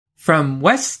From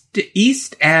west to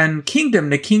east and kingdom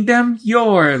to kingdom,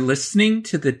 you're listening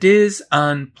to the Diz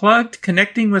Unplugged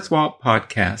Connecting with Walt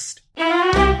podcast.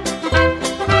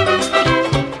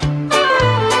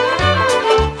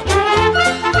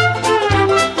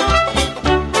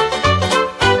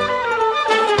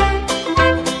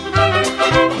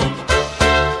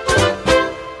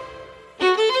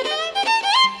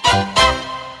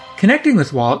 Connecting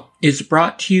with Walt is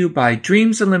brought to you by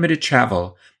Dreams Unlimited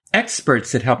Travel,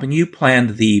 experts at helping you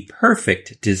plan the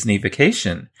perfect Disney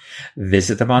vacation.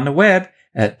 Visit them on the web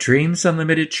at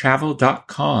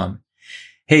dreamsunlimitedtravel.com.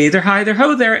 Hey there, hi there,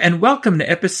 ho there, and welcome to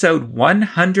episode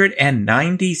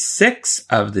 196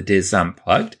 of the Diz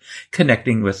Unplugged,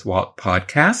 Connecting with Walt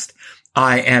podcast.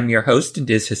 I am your host and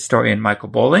Diz historian Michael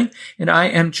Bowling, and I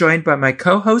am joined by my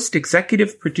co-host,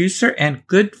 executive producer, and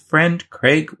good friend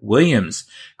Craig Williams.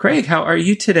 Craig, how are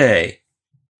you today?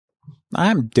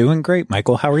 I'm doing great,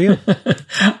 Michael. How are you?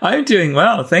 I'm doing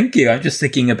well, thank you. I'm just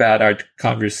thinking about our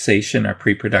conversation, our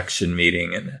pre-production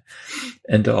meeting,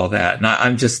 and all that. And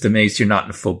I'm just amazed you're not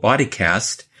in a full body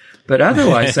cast. But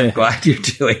otherwise, I'm glad you're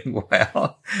doing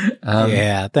well.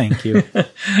 Yeah, thank you.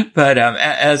 But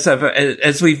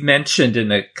as we've mentioned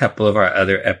in a couple of our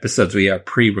other episodes, we are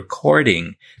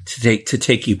pre-recording to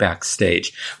take you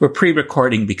backstage. We're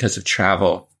pre-recording because of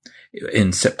travel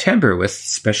in September with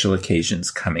special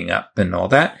occasions coming up and all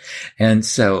that. And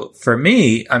so for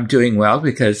me, I'm doing well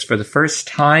because for the first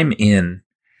time in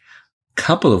a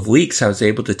couple of weeks, I was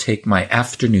able to take my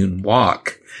afternoon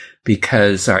walk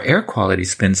because our air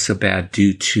quality's been so bad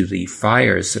due to the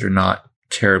fires that are not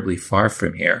terribly far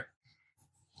from here.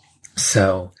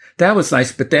 So that was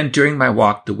nice. But then during my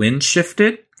walk, the wind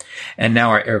shifted and now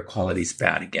our air quality's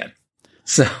bad again.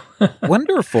 So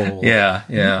wonderful. Yeah,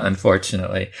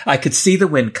 unfortunately. I could see the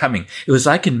wind coming. It was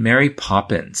like in Mary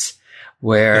Poppins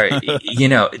where,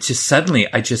 it just suddenly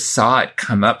I just saw it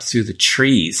come up through the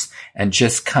trees and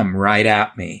just come right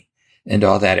at me and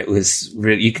all that. It was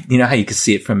really, you know how you could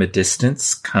see it from a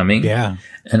distance coming? Yeah.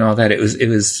 And all that. It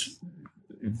was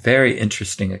very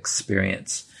interesting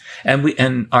experience.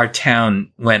 And our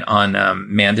town went on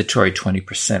mandatory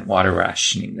 20% water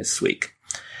rationing this week.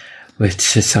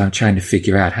 Which is how I'm trying to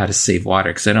figure out how to save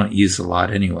water because I don't use a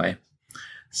lot anyway.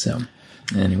 So,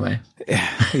 anyway.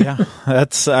 Yeah,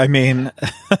 that's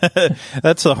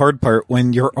the hard part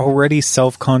when you're already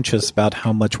self-conscious about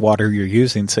how much water you're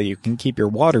using so you can keep your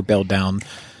water bill down.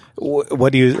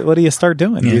 What do you start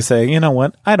doing? Yeah. You say, you know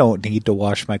what? I don't need to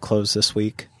wash my clothes this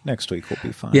week. Next week will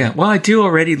be fine. Yeah, well, I do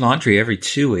already laundry every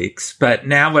 2 weeks. But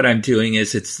now what I'm doing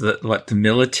is it's the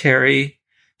military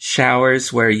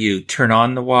showers where you turn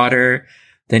on the water,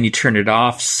 then you turn it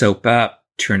off, soap up,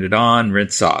 turn it on,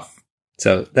 rinse off.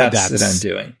 So that's what I'm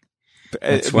doing.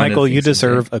 Michael, you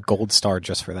deserve a gold star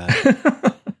just for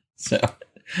that. So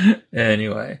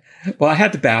anyway, well, I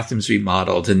had the bathrooms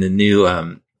remodeled and the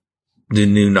new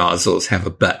nozzles have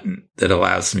a button that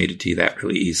allows me to do that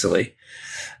really easily.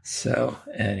 So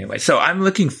anyway, I'm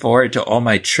looking forward to all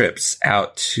my trips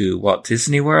out to Walt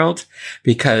Disney World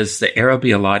because the air will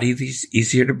be a lot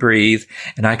easier to breathe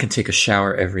and I can take a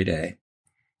shower every day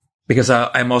because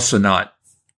I'm also not,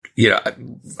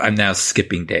 I'm now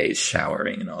skipping days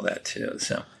showering and all that too.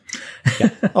 So. Yeah.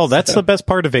 Oh, that's the best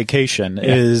part of vacation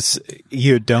is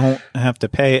you don't have to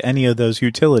pay any of those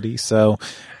utilities. So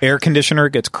air conditioner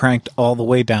gets cranked all the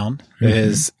way down,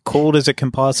 as cold as it can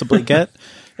possibly get.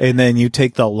 And then you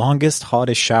take the longest,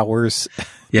 hottest showers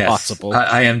possible.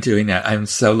 I am doing that. I'm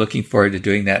so looking forward to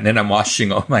doing that. And then I'm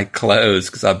washing all my clothes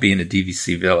because I'll be in a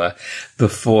DVC villa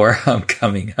before I'm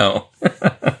coming home.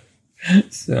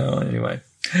 So anyway.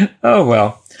 Oh,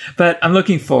 well. But I'm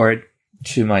looking forward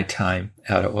to my time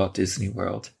out at Walt Disney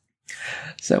World.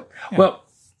 So, well,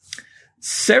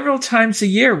 several times a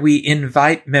year, we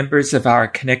invite members of our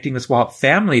Connecting with Walt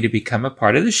family to become a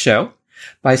part of the show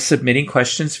by submitting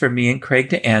questions for me and Craig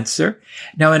to answer.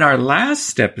 Now, in our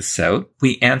last episode,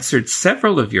 we answered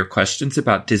several of your questions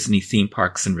about Disney theme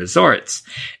parks and resorts.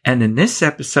 And in this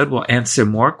episode, we'll answer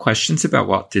more questions about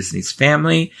Walt Disney's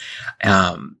family,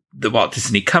 the Walt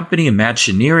Disney Company,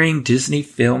 Imagineering, Disney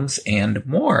films, and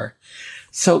more.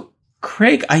 So,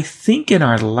 Craig, I think in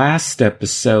our last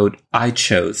episode, I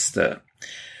chose the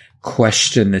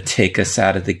question to take us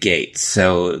out of the gate.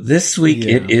 So this week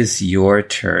it is your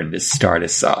turn to start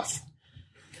us off.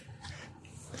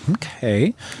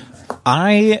 Okay.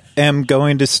 I am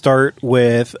going to start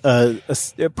with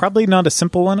probably not a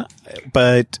simple one,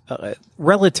 but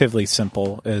relatively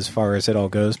simple as far as it all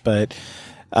goes. But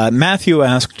Matthew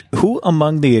asked, who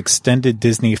among the extended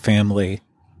Disney family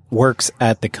works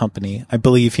at the company. I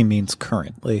believe he means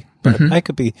currently, but I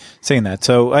could be saying that.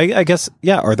 So I guess,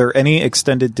 yeah, are there any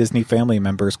extended Disney family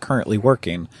members currently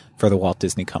working for the Walt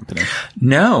Disney Company?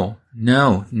 No,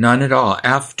 none at all.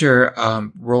 After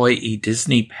Roy E.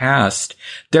 Disney passed,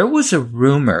 there was a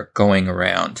rumor going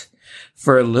around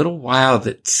for a little while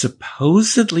that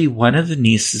supposedly one of the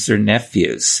nieces or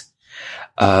nephews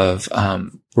of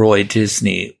Roy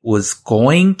Disney was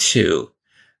going to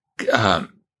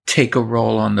take a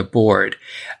role on the board.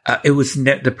 It was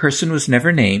the person was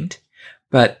never named,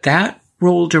 but that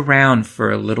rolled around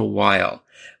for a little while.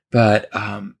 But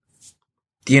and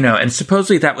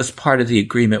supposedly that was part of the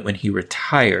agreement when he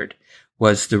retired,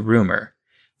 was the rumor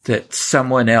that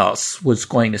someone else was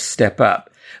going to step up,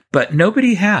 but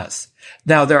nobody has.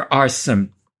 Now there are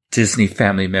some Disney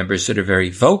family members that are very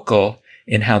vocal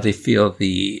in how they feel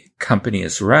the company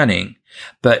is running,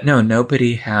 but no,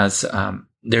 nobody has.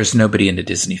 There's nobody in the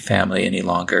Disney family any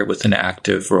longer with an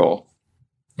active role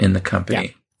in the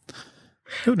company. Yeah.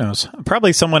 Who knows?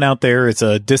 Probably someone out there is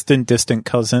a distant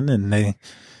cousin and they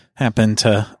happen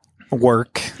to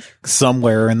work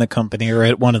somewhere in the company or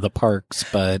at one of the parks,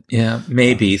 but yeah,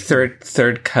 maybe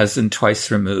third cousin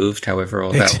twice removed, however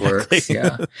all that works.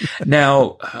 Yeah.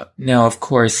 Now, of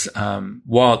course,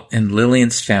 Walt and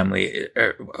Lillian's family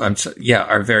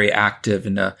are very active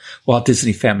in the Walt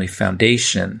Disney Family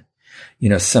Foundation.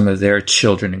 Some of their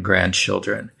children and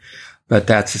grandchildren, but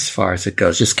that's as far as it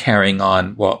goes, just carrying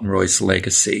on Walt and Roy's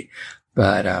legacy.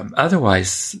 But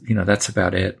otherwise, that's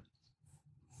about it.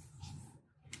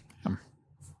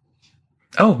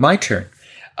 Oh, my turn.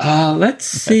 Let's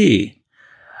see.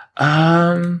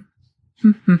 I'm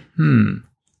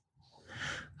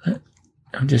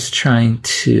just trying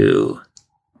to.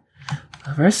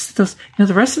 The rest of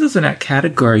those in that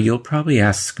category, you'll probably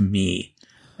ask me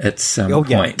at some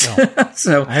point. No.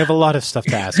 So I have a lot of stuff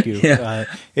to ask you. Yeah.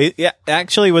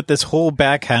 Actually, with this whole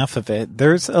back half of it,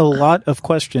 there's a lot of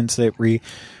questions that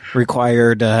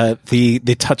required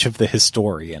the touch of the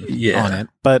historian on it.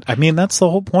 But I mean, that's the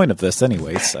whole point of this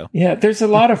anyway. So yeah, there's a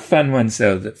lot of fun ones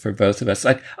though for both of us.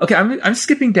 I'm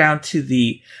skipping down to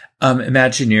the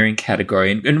Imagineering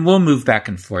category, and we'll move back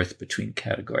and forth between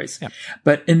categories. Yeah.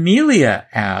 But Amelia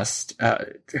asked,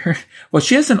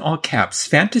 she has in all caps,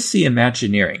 Fantasy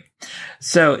Imagineering.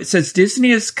 So it says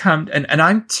Disney has come, and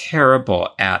I'm terrible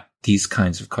at these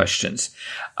kinds of questions.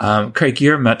 Craig,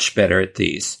 you're much better at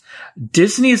these.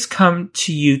 Disney has come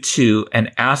to you two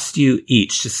and asked you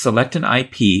each to select an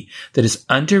IP that is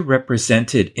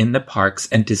underrepresented in the parks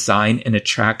and design an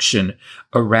attraction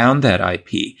around that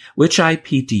IP. Which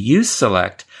IP do you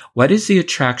select? What is the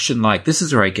attraction like? This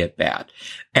is where I get bad.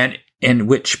 And in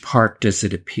which park does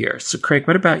it appear? So Craig,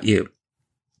 what about you?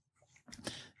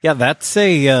 Yeah, that's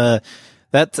a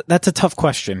tough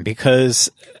question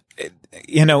because,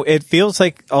 it feels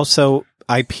like also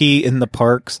IP in the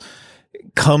parks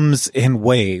comes in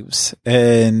waves,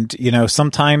 and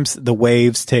sometimes the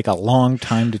waves take a long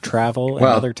time to travel, and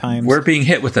other times we're being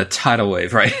hit with a tidal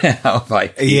wave right now.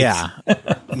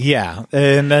 Yeah,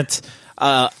 and that's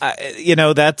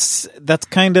that's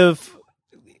kind of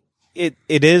it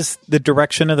is the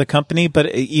direction of the company,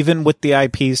 but even with the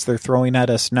IPs they're throwing at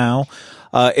us now,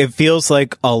 it feels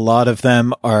like a lot of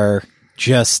them are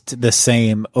just the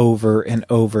same over and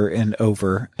over and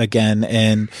over again.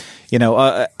 And,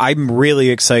 I'm really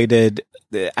excited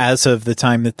as of the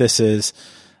time that this is,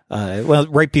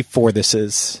 right before this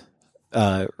is,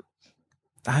 sorry,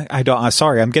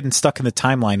 I'm getting stuck in the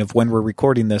timeline of when we're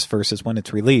recording this versus when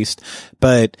it's released.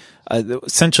 But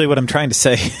essentially what I'm trying to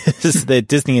say is that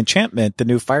Disney Enchantment, the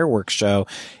new fireworks show,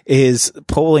 is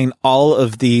pulling all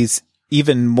of these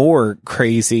even more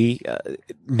crazy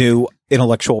new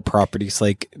intellectual properties,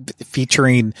 like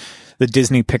featuring the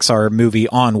Disney Pixar movie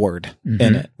Onward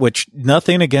in it, which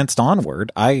nothing against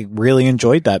Onward. I really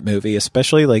enjoyed that movie,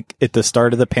 especially like at the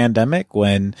start of the pandemic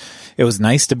when it was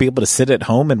nice to be able to sit at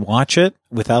home and watch it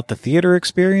without the theater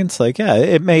experience. Like, yeah,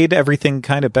 it made everything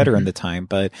kind of better in the time,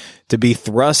 but to be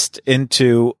thrust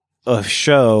into a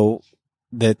show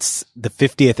that's the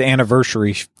 50th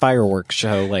anniversary fireworks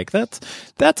show, like that's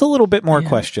a little bit more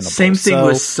questionable. Same thing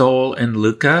with Soul and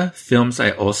Luca, films I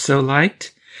also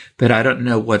liked, but I don't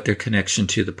know what their connection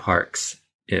to the parks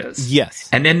is. Yes.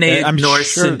 And then they ignore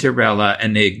Cinderella,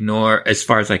 and they ignore, as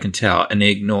far as I can tell, and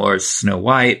they ignore Snow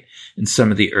White and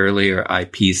some of the earlier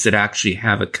IPs that actually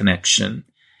have a connection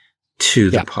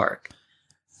to the park.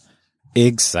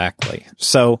 Exactly.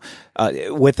 So,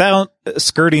 without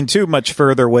skirting too much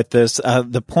further with this,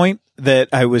 the point that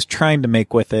I was trying to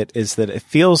make with it is that it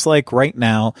feels like right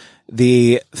now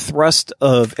the thrust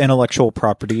of intellectual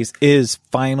properties is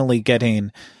finally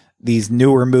getting these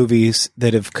newer movies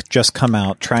that have just come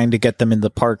out, trying to get them in the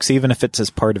parks, even if it's as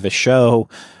part of a show,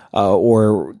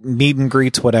 or meet and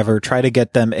greets, whatever, try to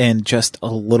get them in just a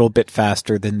little bit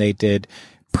faster than they did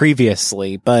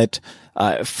previously. But,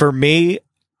 for me,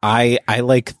 I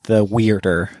like the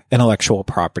weirder intellectual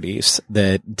properties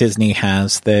that Disney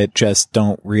has that just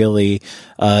don't really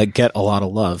get a lot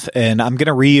of love. And I'm going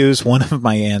to reuse one of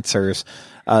my answers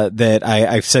that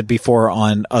I've said before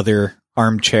on other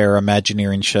armchair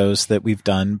Imagineering shows that we've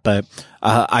done. But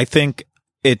I think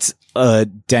it's a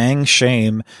dang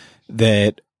shame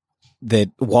that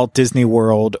Walt Disney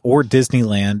World or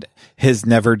Disneyland has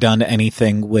never done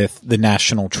anything with the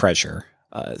National Treasure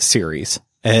series.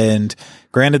 And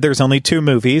granted, there's only 2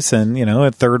 movies, and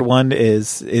a third one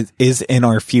is in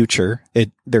our future.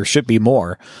 There should be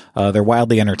more. They're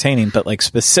wildly entertaining, but like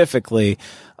specifically,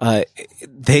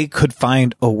 they could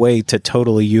find a way to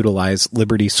totally utilize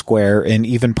Liberty Square and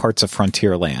even parts of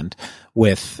Frontierland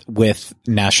with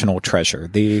National Treasure,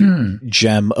 the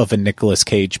gem of a Nicolas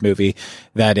Cage movie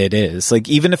that it is. Like,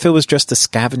 even if it was just a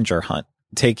scavenger hunt,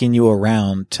 taking you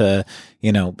around to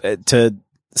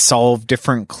solve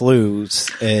different clues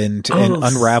and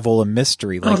unravel a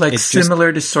mystery. Like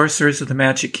similar to Sorcerers of the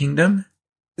Magic Kingdom?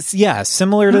 Yeah,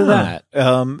 similar to that.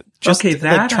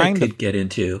 That I could get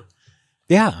into.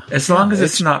 Yeah. As long as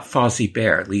it's not Fozzie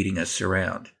Bear leading us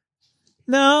around.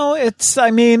 No, if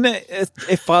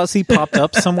Fozzie popped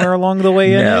up somewhere along the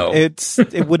way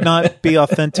it would not be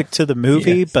authentic to the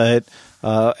movie, but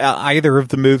either of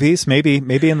the movies, maybe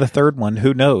in the third one,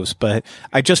 who knows? But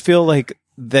I just feel like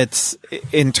that's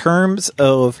in terms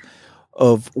of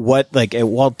what, like at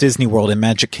Walt Disney World and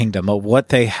Magic Kingdom, of what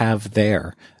they have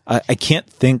there. I can't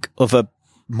think of a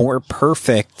more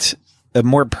perfect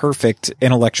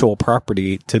intellectual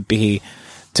property to be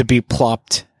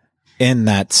plopped in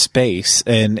that space,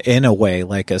 and in a way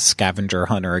like a scavenger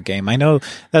hunt or a game. I know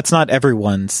that's not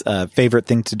everyone's favorite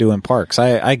thing to do in parks.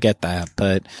 I get that,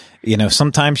 but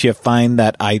sometimes you find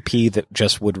that IP that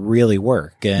just would really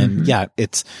work. And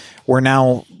we're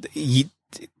now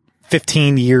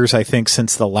 15 years, I think,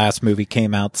 since the last movie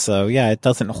came out. So it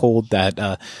doesn't hold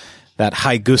that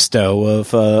high gusto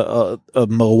of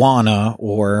Moana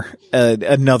or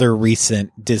another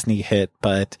recent Disney hit,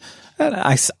 but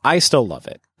I still love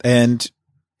it. And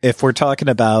if we're talking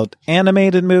about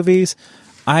animated movies,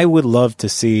 I would love to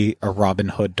see a Robin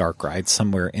Hood dark ride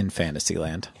somewhere in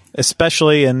Fantasyland,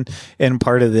 especially in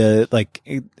part of the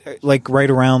like right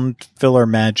around Filler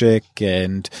Magic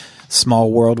and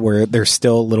Small World, where there's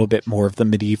still a little bit more of the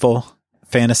medieval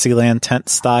Fantasyland tent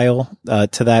style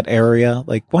to that area.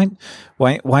 Like why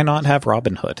not have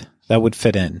Robin Hood? That would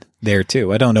fit in there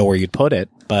too. I don't know where you'd put it,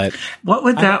 but what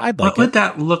would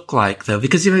that look like though?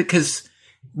 Because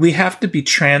we have to be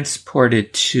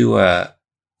transported to a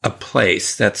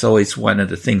place. That's always one of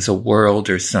the things, a world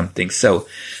or something. So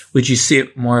would you see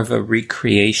it more of a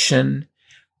recreation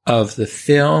of the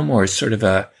film, or sort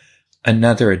of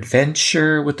another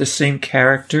adventure with the same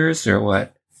characters, or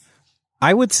what?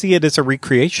 I would see it as a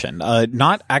recreation.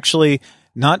 Not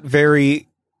very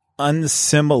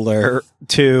unsimilar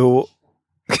to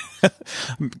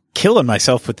I'm killing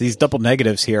myself with these double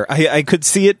negatives here. I could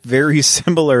see it very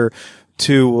similar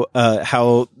to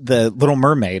how the Little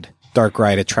Mermaid dark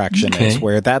ride attraction is,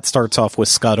 where that starts off with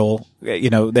Scuttle,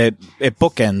 that it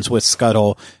bookends with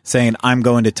Scuttle saying, "I'm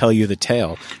going to tell you the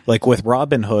tale." Like with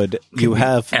Robin Hood, you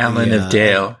have Alan of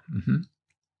Dale. Mm-hmm.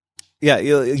 Yeah,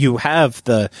 you have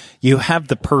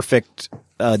the perfect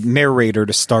narrator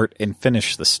to start and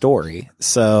finish the story.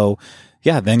 So,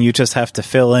 then you just have to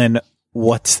fill in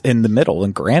what's in the middle.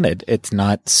 And granted, it's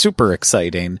not super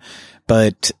exciting,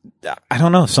 but I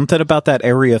don't know, something about that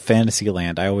area of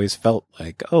Fantasyland, I always felt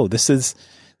like, oh, this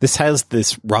has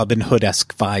this Robin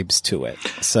Hood-esque vibes to it.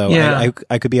 So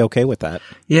I could be okay with that.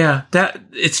 Yeah, that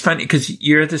it's funny because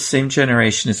you're the same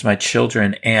generation as my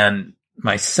children, and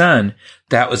my son,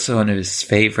 that was one of his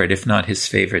favorite, if not his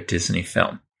favorite Disney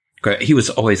film. He was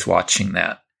always watching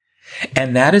that.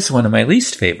 And that is one of my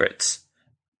least favorites.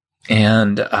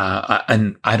 And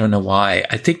I don't know why.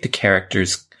 I think the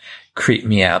characters creep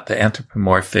me out. The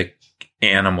anthropomorphic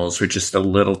animals were just a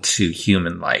little too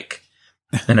human-like.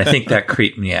 And I think that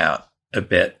creeped me out a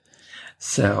bit.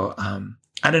 So,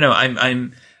 I don't know.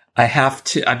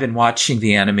 I've been watching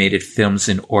the animated films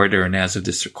in order. And as of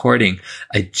this recording,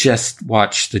 I just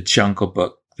watched The Jungle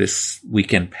Book this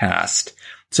weekend past.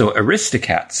 So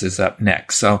Aristocats is up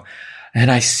next. So,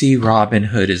 and I see Robin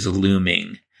Hood is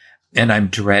looming and I'm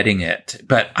dreading it,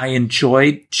 but I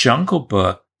enjoyed Jungle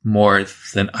Book more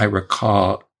than I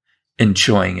recall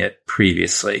enjoying it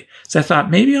previously. So I thought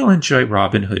maybe I'll enjoy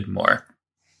Robin Hood more.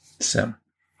 So,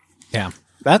 yeah.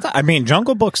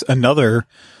 Jungle Book's another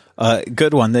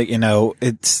good one that,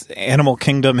 it's Animal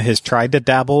Kingdom has tried to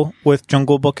dabble with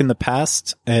Jungle Book in the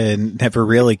past and never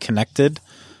really connected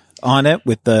on it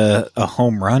with a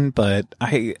home run, but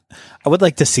I would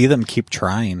like to see them keep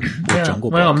trying with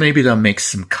Jungle Book. Well, maybe they'll make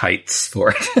some kites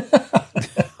for it.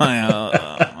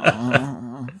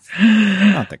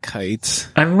 Not the kites.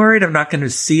 I'm worried I'm not going to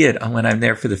see it when I'm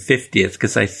there for the 50th,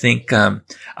 because I think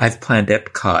I've planned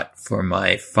Epcot for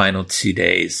my final 2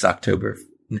 days, I've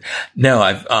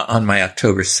on my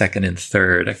October 2nd and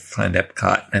 3rd, I planned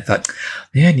Epcot. And I thought,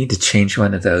 maybe I need to change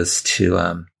one of those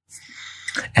to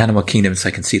Animal Kingdom so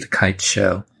I can see the kite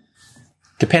show.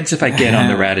 Depends if I get on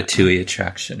the Ratatouille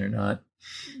attraction or not.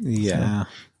 Yeah.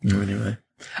 So, anyway,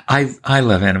 I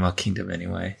love Animal Kingdom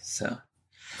anyway, so.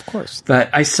 Of course. But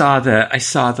I saw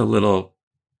the little,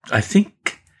 I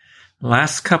think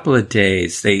last couple of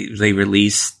days they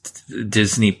released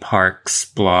Disney Parks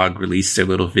blog, released their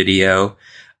little video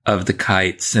of the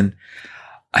kites. And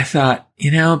I thought,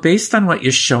 based on what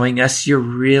you're showing us, you're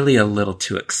really a little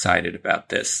too excited about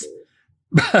this.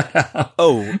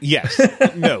 Oh, yes.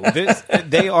 No,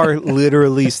 they are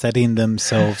literally setting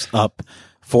themselves up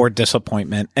for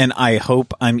disappointment, and I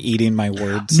hope I'm eating my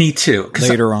words. Me too.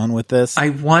 Later on with this, I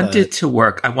want it to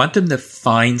work. I want them to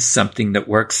find something that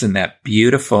works in that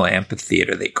beautiful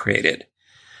amphitheater they created.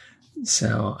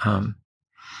 So,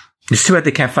 it's too bad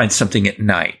they can't find something at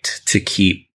night to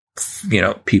keep,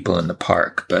 people in the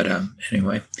park. But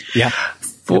anyway, yeah.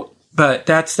 But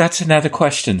that's another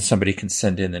question somebody can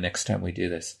send in the next time we do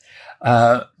this.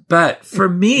 But for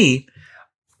me,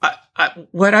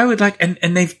 what I would like, and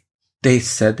they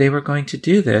said they were going to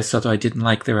do this, although I didn't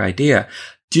like their idea.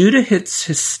 Due to its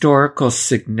historical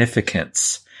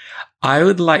significance, I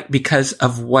would like, because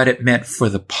of what it meant for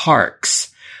the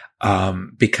parks,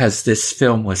 because this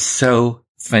film was so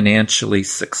financially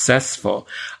successful,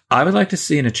 I would like to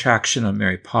see an attraction on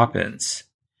Mary Poppins.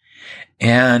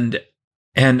 And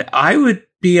I would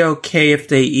be okay if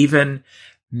they even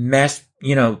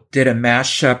did a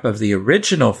mashup of the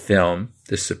original film,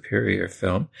 the Superior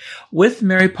film, with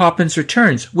Mary Poppins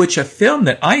Returns, which a film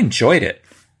that I enjoyed it.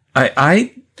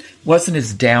 I wasn't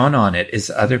as down on it as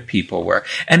other people were.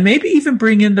 And maybe even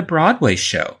bring in the Broadway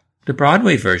show, the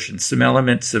Broadway version, some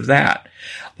elements of that.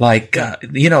 How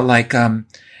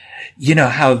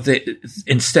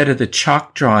instead of the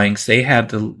chalk drawings, they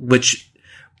had which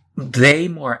they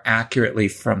more accurately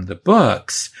from the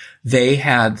books, they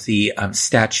had the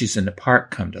statues in the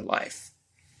park come to life.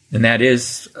 And that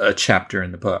is a chapter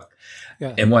in the book,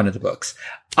 in one of the books.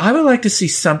 I would like to see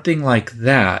something like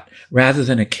that rather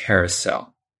than a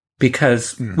carousel,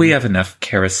 because we have enough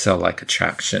carousel-like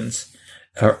attractions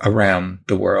around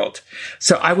the world.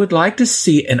 So I would like to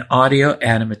see an audio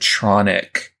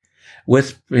animatronic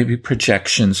with maybe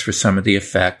projections for some of the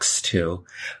effects too.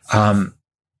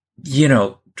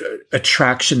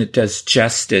 Attraction that does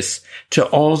justice to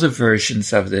all the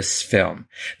versions of this film.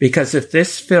 Because if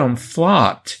this film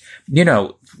flopped,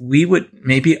 we would,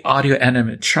 maybe audio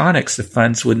animatronics, the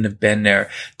funds wouldn't have been there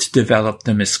to develop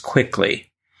them as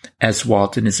quickly as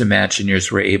Walt and his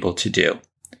Imagineers were able to do.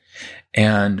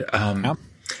 And,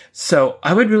 so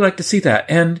I would really like to see that.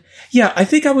 And yeah, I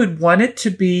think I would want it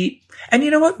to be, and you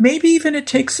know what? Maybe even it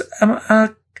takes,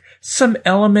 some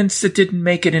elements that didn't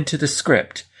make it into the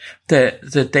script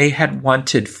that they had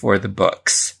wanted for the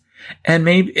books. And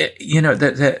maybe,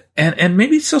 and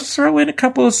maybe they'll throw in a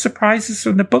couple of surprises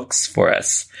from the books for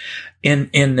us in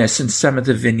this, and some of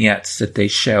the vignettes that they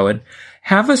show, and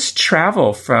have us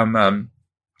travel from,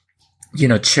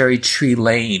 Cherry Tree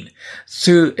Lane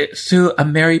through a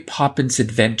Mary Poppins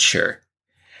adventure.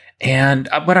 And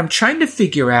what I'm trying to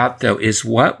figure out though is,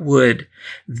 what would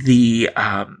the,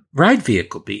 ride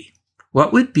vehicle be?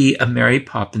 What would be a Mary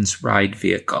Poppins ride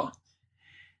vehicle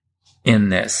in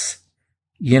this?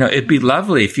 It'd be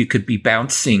lovely if you could be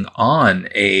bouncing on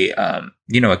a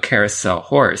carousel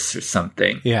horse or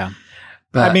something. Yeah.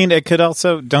 But it could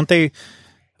also,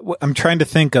 I'm trying to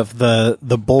think of the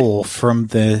bowl from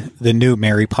the new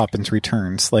Mary Poppins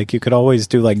Returns. Like, you could always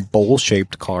do like bowl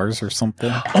shaped cars or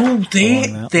something. Oh,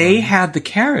 they had the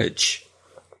carriage.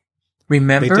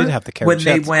 Remember? They did have the carriage.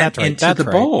 When they went into the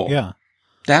bowl. Yeah.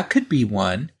 That could be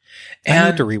one. And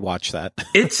I need to rewatch that.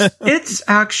 it's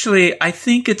actually, I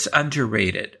think it's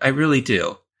underrated. I really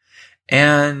do.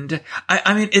 And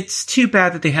it's too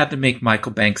bad that they had to make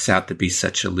Michael Banks out to be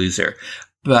such a loser.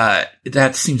 But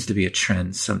that seems to be a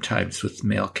trend sometimes with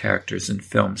male characters in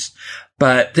films.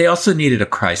 But they also needed a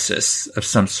crisis of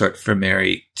some sort for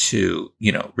Mary to,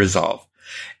 resolve.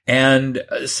 And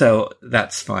so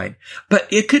that's fine. But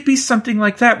it could be something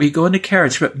like that, where you go in a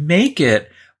carriage, but make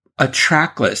it a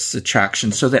trackless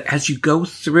attraction so that as you go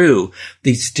through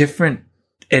these different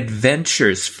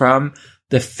adventures from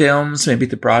the films, maybe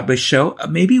the Broadway show,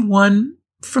 maybe one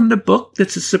from the book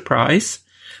that's a surprise,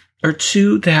 or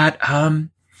two that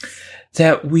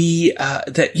we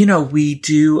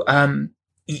do,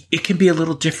 it can be a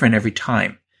little different every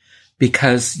time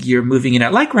because you're moving in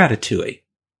out, like Ratatouille.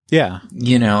 Yeah.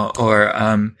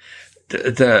 Or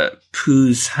the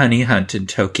Pooh's Honey Hunt in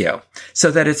Tokyo, so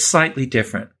that it's slightly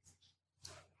different.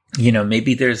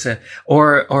 Maybe there's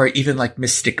or even like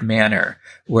Mystic Manor,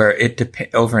 where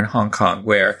over in Hong Kong,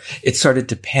 where it sort of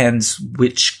depends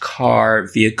which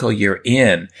vehicle you're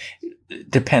in,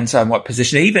 depends on what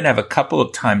position. They even have a couple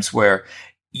of times where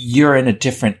you're in a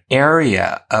different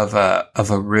area of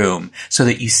a room so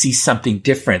that you see something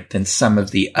different than some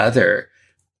of the other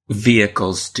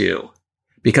vehicles do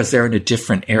because they're in a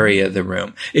different area of the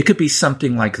room. It could be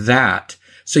something like that.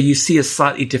 So you see a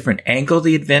slightly different angle of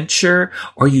the adventure,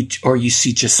 or you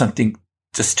see just something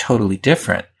just totally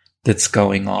different that's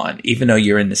going on, even though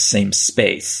you're in the same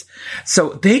space.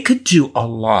 So they could do a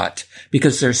lot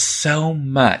because there's so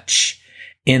much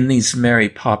in these Mary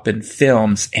Poppins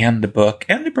films and the book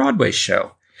and the Broadway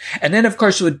show. And then, of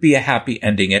course, it would be a happy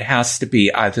ending. It has to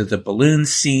be either the balloon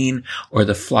scene or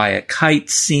the fly a kite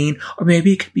scene, or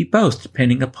maybe it could be both,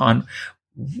 depending upon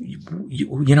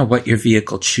what your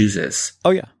vehicle chooses. Oh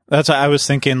yeah, that's what I was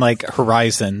thinking. Like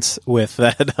Horizons with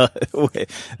that,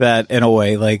 that in a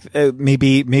way, like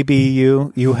maybe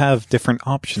you have different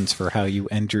options for how you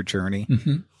end your journey.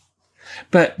 Mm-hmm.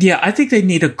 But yeah, I think they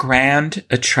need a grand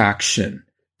attraction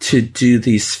to do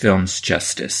these films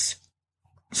justice.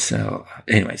 So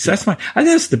anyway, so that's I think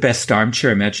that's the best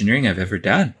armchair Imagineering I've ever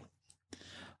done.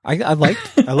 I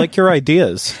like your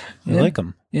ideas. I like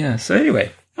them. Yeah. So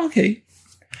anyway, okay.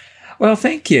 Well,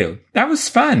 thank you. That was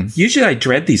fun. Usually I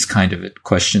dread these kind of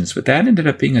questions, but that ended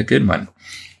up being a good one.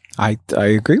 I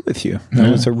agree with you. That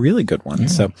was a really good one. Yeah.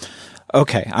 So,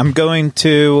 okay, I'm going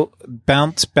to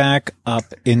bounce back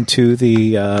up into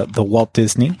the Walt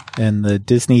Disney and the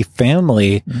Disney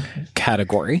family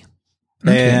category.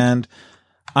 Okay. And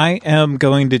I am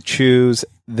going to choose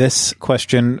this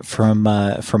question from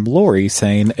Lori,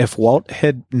 saying, if Walt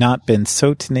had not been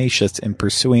so tenacious in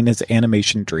pursuing his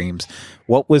animation dreams,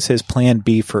 what was his plan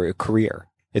B for a career?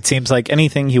 It seems like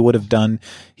anything he would have done,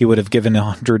 he would have given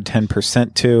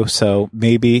 110% to, so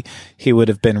maybe he would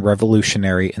have been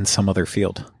revolutionary in some other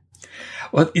field.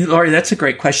 Well, Lori, that's a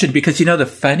great question because, the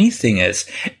funny thing is,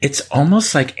 it's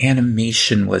almost like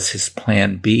animation was his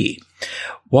plan B.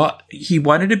 Well, he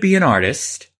wanted to be an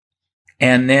artist,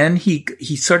 and then he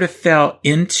sort of fell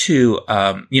into,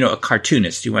 a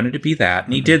cartoonist. He wanted to be that,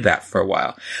 and he did that for a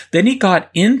while. Then he got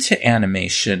into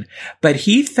animation, but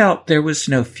he felt there was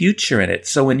no future in it.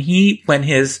 So when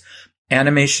his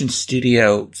animation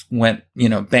studio went,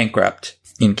 bankrupt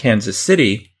in Kansas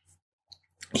City,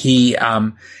 he,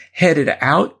 headed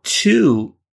out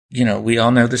to, we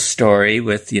all know the story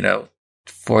with,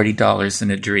 $40 in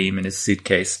a dream in his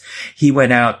suitcase. He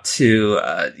went out to,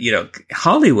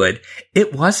 Hollywood.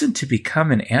 It wasn't to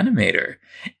become an animator.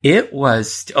 It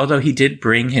was, although he did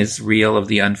bring his reel of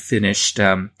the unfinished,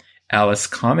 Alice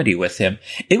comedy with him,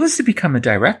 it was to become a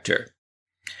director.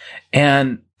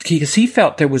 And because he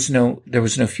felt there was no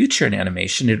future in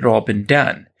animation. It had all been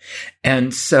done.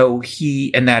 And so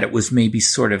that it was maybe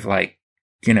sort of like,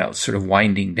 sort of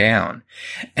winding down.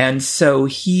 And so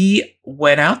he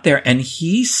went out there and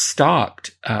he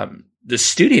stalked the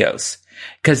studios,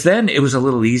 because then it was a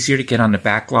little easier to get on the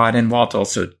back lot. And Walt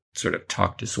also sort of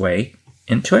talked his way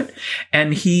into it.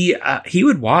 And he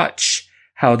would watch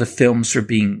how the films were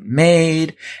being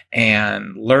made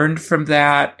and learned from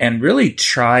that and really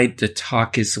tried to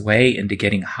talk his way into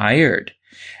getting hired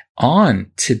on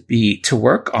to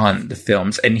work on the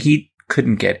films. And he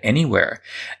couldn't get anywhere.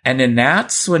 And then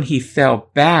that's when he fell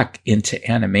back into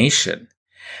animation.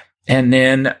 And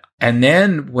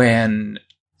then when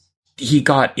he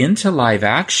got into live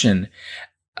action,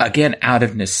 again, out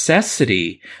of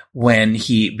necessity,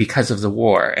 because of the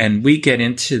war. And we get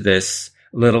into this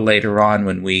a little later on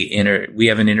when we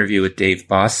have an interview with Dave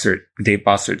Bossert. Dave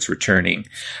Bossert's returning,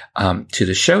 to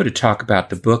the show to talk about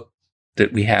the book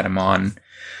that we had him on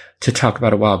to talk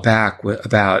about a while back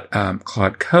about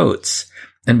Claude Coates.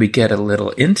 And we get a little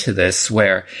into this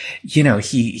where,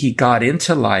 he got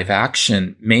into live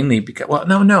action mainly because,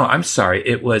 I'm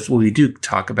sorry. We do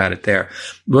talk about it there.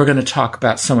 We're going to talk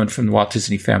about someone from the Walt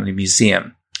Disney Family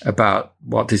Museum about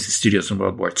Walt Disney Studios in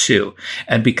World War II.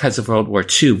 And because of World War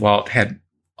II, Walt had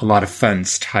a lot of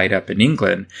funds tied up in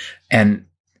England, and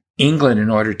England, in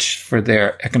order for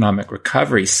their economic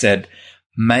recovery, said,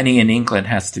 money in England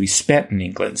has to be spent in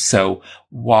England. So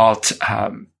Walt,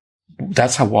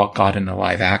 that's how Walt got into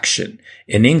live action.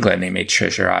 In England, they made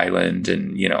Treasure Island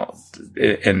and,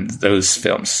 and those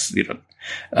films,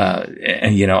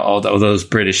 and, all those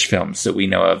British films that we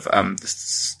know of,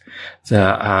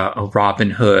 Robin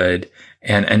Hood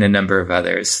and a number of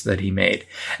others that he made.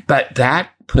 But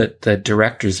that put the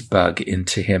director's bug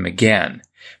into him again.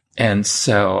 And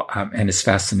so, and his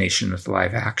fascination with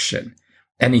live action.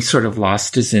 And he sort of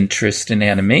lost his interest in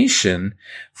animation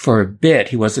for a bit.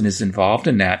 He wasn't as involved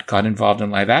in that, got involved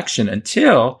in live action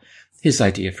until his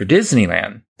idea for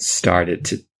Disneyland started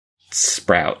to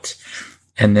sprout.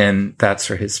 And then that's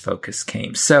where his focus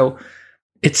came. So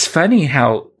it's funny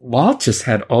how Walt just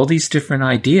had all these different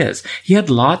ideas. He had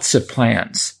lots of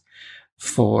plans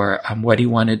for what he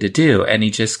wanted to do, and he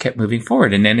just kept moving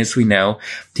forward. And then, as we know,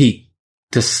 he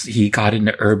got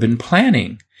into urban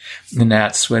planning. And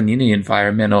that's when, the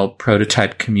environmental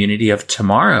prototype community of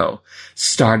tomorrow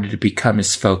started to become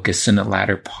his focus in the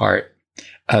latter part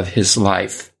of his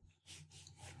life.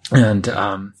 And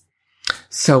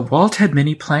so Walt had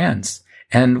many plans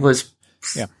and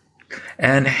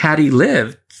and had he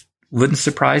lived, wouldn't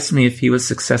surprise me if he was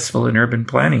successful in urban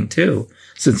planning too,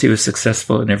 since he was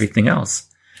successful in everything else.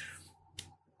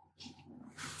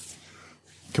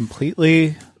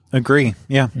 Completely agree.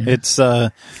 Yeah. It's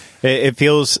it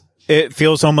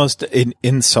feels almost an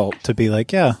insult to be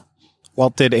like, yeah,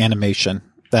 Walt did animation.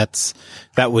 That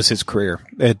was his career.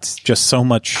 It's just so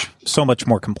much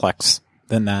more complex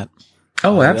than that.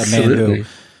 Oh, absolutely. A man who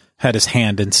had his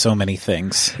hand in so many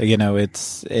things,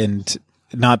 and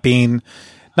not being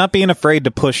afraid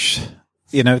to push,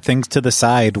 things to the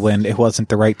side when it wasn't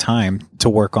the right time to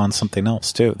work on something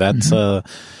else too. That's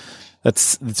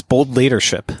bold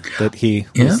leadership that he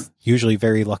was usually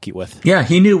very lucky with. Yeah,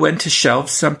 he knew when to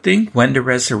shelve something, when to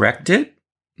resurrect it,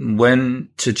 when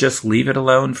to just leave it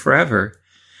alone forever.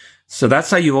 So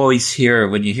that's how you always hear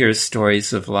when you hear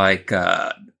stories of like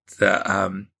the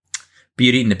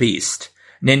Beauty and the Beast.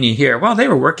 And then you hear, well, they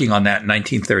were working on that in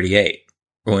 1938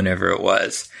 or whenever it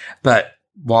was. But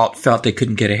Walt felt they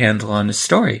couldn't get a handle on the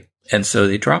story. And so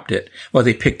they dropped it. Well,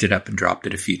 they picked it up and dropped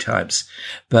it a few times.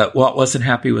 But Walt wasn't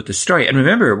happy with the story. And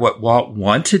remember, what Walt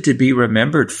wanted to be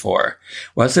remembered for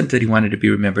wasn't that he wanted to be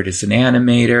remembered as an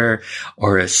animator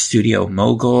or a studio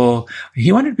mogul.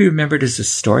 He wanted to be remembered as a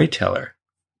storyteller.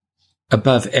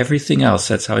 Above everything else,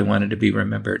 that's how he wanted to be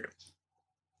remembered.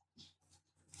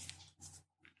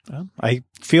 I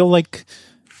feel like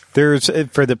there's,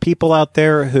 for the people out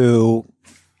there who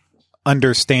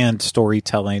understand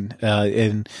storytelling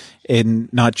in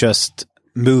not just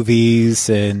movies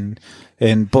and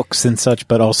books and such,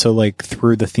 but also like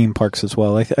through the theme parks as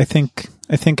well. I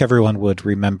think everyone would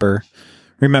remember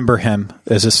him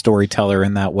as a storyteller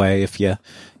in that way if you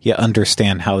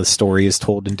understand how the story is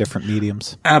told in different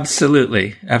mediums.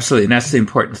 Absolutely. Absolutely. And that's the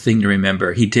important thing to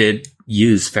remember. He did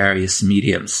use various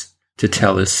mediums to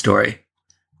tell his story.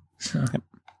 So,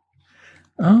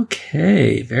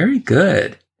 Okay, very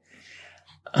good.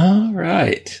 All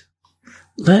right.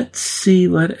 Let's see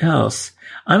what else.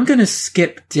 I'm going to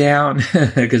skip down,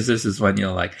 because this is one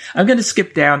you'll like. I'm going to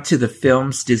skip down to the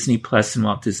films, Disney Plus, and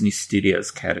Walt Disney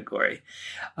Studios category.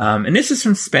 And this is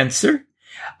from Spencer.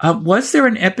 Was there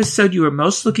an episode you were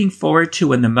most looking forward to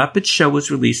when The Muppet Show was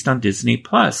released on Disney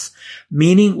Plus?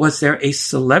 Meaning, was there a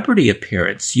celebrity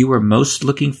appearance you were most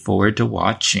looking forward to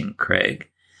watching, Craig?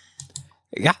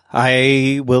 Yeah,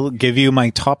 I will give you my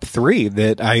top three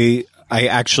that I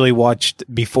actually watched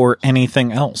before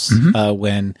anything else,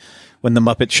 when The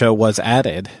Muppet Show was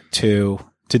added to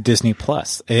Disney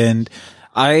Plus. And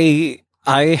I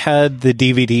had the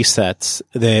DVD sets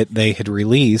that they had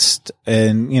released,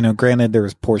 and, granted there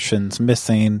was portions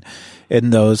missing in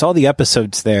those, all the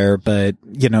episodes there, but,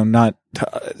 not,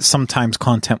 sometimes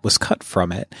content was cut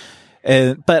from it.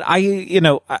 But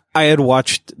I had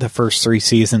watched the first three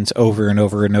seasons over and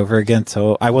over and over again.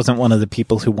 So I wasn't one of the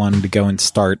people who wanted to go and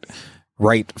start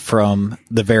right from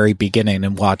the very beginning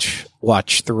and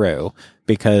watch through,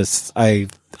 because I'm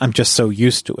just so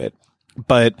used to it.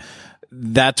 But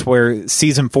that's where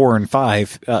season 4 and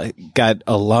 5 got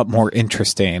a lot more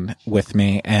interesting with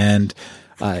me. And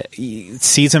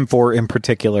season 4 in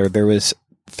particular, there was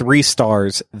 3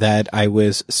 stars that I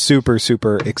was super,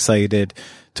 super excited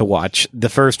to watch. The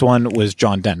first one was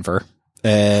John Denver.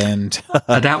 And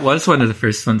that was one of the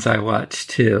first ones I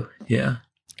watched too. Yeah.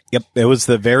 Yep. It was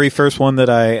the very first one that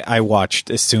I watched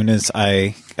as soon as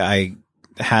I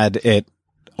had it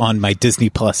on my Disney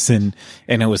Plus and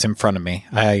it was in front of me.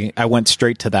 I went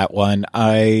straight to that one.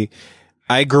 I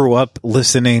I grew up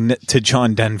listening to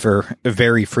John Denver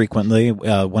very frequently.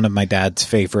 One of my dad's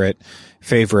favorite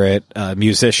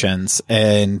musicians.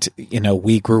 And,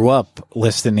 we grew up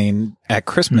listening at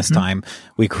Christmas time.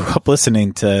 We grew up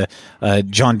listening to,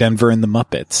 John Denver and the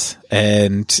Muppets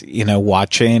and,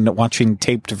 watching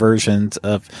taped versions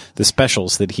of the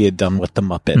specials that he had done with the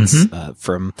Muppets,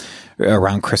 from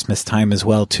around Christmas time as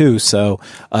well, too. So,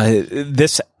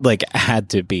 this had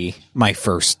to be my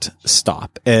first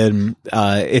stop. And,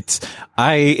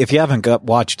 if you haven't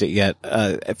watched it yet,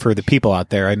 for the people out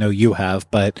there, I know you have,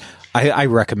 but I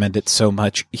recommend it so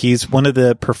much. He's one of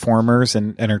the performers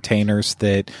and entertainers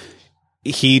that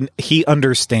he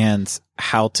understands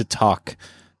how to talk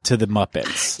to the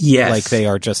Muppets. Yes. Like they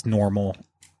are just normal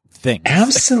things.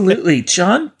 Absolutely.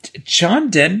 John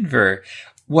Denver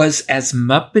was as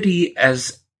Muppety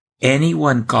as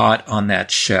anyone got on that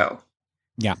show.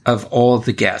 Yeah. Of all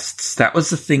the guests. That was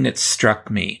the thing that struck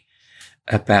me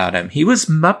about him. He was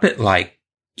Muppet-like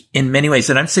in many ways,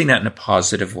 and I'm saying that in a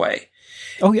positive way.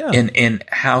 Oh, yeah. In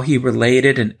how he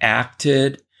related and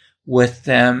acted with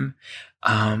them.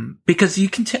 Because you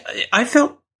can tell, I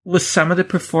felt with some of the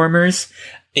performers,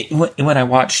 when I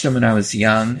watched them when I was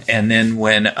young, and then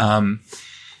when, and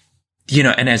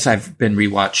as I've been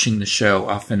rewatching the show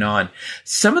off and on,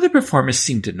 some of the performers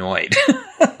seemed annoyed.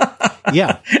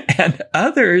 Yeah. And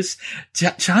others,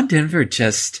 John Denver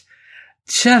just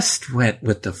went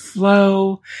with the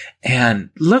flow and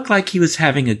looked like he was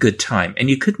having a good time. And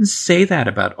you couldn't say that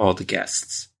about all the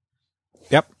guests.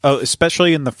 Yep. Oh,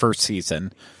 especially in the first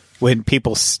season when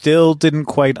people still didn't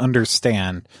quite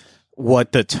understand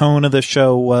what the tone of the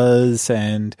show was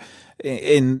and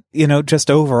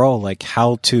just overall, like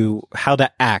how to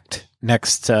act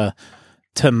next to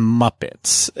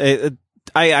Muppets.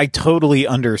 I totally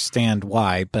understand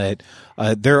why, but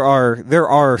there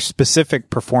are specific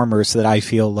performers that I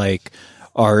feel like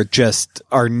are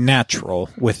natural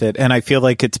with it, and I feel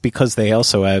like it's because they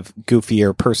also have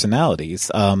goofier personalities.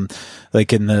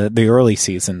 Like in the early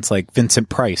seasons, like Vincent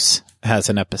Price has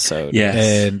an episode, yes.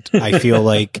 And I feel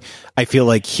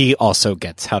like he also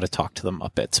gets how to talk to the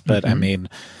Muppets. But I mean,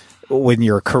 when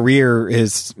your career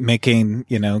is making,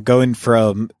 going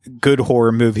from good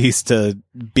horror movies to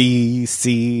B,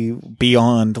 C,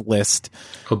 beyond list.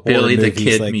 Oh, Billy the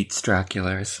Kid meets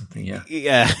Dracula or something, yeah.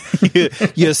 Yeah.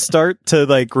 you start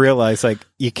to realize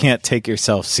you can't take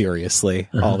yourself seriously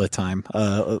all the time.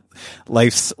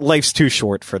 Life's too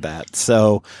short for that.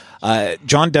 So,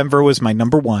 John Denver was my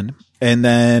number one. And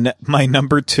then my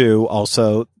number two,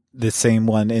 also the same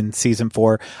one in season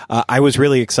 4. I was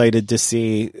really excited to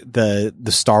see the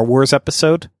Star Wars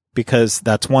episode because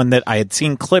that's one that I had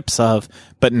seen clips of,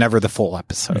 but never the full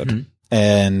episode.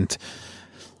 And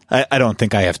I don't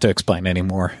think I have to explain any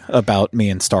more about me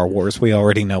and Star Wars. We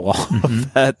already know all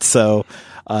of that. So,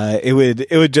 it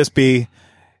would just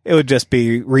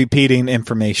be repeating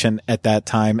information at that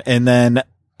time. And then,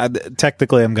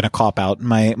 technically I'm going to cop out.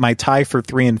 My tie for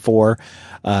 3 and 4,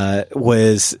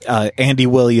 was, Andy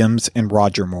Williams and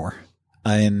Roger Moore.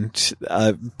 And,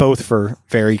 both for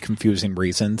very confusing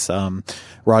reasons.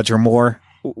 Roger Moore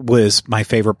was my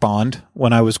favorite Bond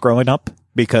when I was growing up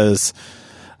because,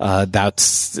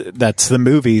 that's the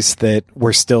movies that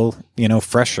were still,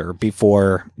 fresher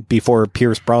before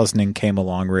Pierce Brosnan came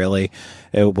along, really,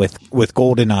 with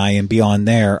GoldenEye and beyond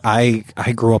there. I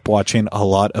grew up watching a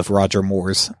lot of Roger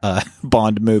Moore's,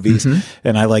 Bond movies,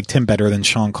 and I liked him better than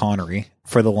Sean Connery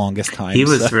for the longest time. He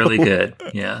was really good.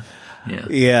 Yeah. Yeah.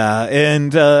 Yeah.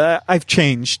 And, I've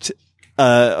changed,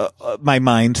 my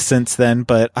mind since then,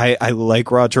 but I like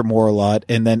Roger Moore a lot.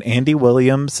 And then Andy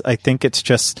Williams, I think it's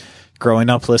just growing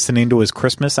up listening to his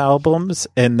Christmas albums.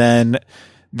 And then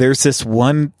there's this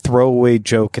one throwaway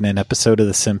joke in an episode of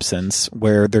The Simpsons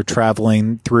where they're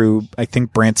traveling through, I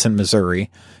think, Branson,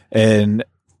 Missouri, and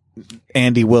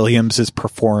Andy Williams is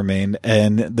performing,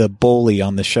 and the bully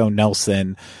on the show,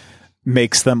 Nelson,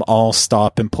 makes them all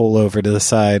stop and pull over to the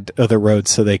side of the road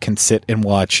so they can sit and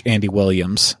watch Andy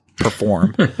Williams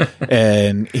perform.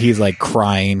 And he's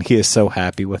crying. He is so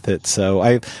happy with it. So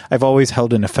I've always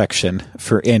held an affection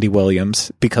for Andy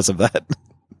Williams because of that.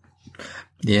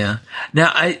 Yeah.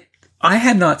 Now I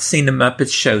had not seen the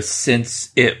Muppet Show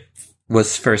since it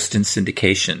was first in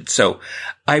syndication. So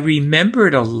I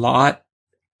remembered a lot.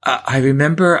 I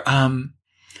remember,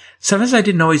 sometimes I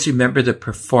didn't always remember the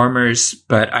performers,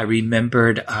 but I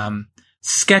remembered,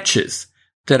 sketches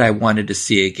that I wanted to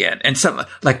see again. And some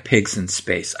like Pigs in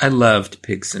Space. I loved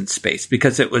Pigs in Space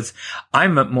because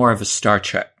I'm more of a Star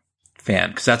Trek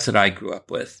fan because that's what I grew up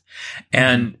with.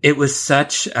 And it was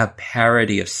such a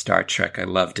parody of Star Trek. I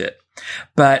loved it.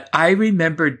 But I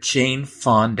remembered Jane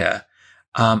Fonda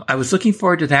I was looking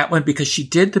forward to that one because she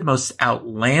did the most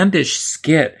outlandish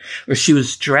skit where she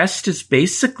was dressed as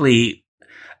basically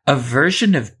a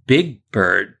version of Big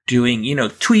Bird doing,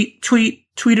 tweet, tweet,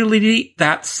 tweedledee,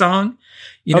 that song.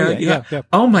 Yeah.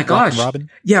 Oh my gosh. Robin.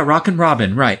 Yeah, Rockin'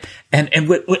 Robin, right. And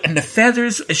the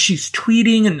feathers as she's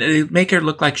tweeting and they make her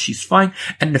look like she's flying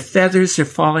and the feathers are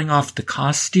falling off the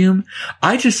costume.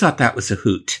 I just thought that was a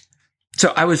hoot.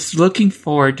 So I was looking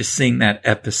forward to seeing that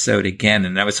episode again.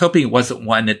 And I was hoping it wasn't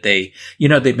one that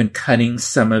they've been cutting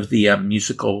some of the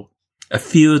a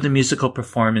few of the musical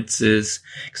performances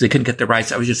because they couldn't get the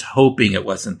rights. I was just hoping it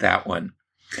wasn't that one.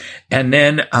 And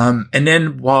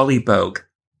then Wally Bogue,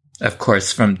 of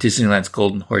course, from Disneyland's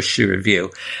Golden Horseshoe Revue,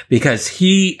 because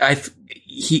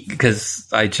because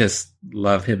I just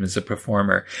love him as a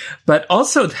performer. But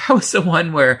also that was the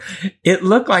one where it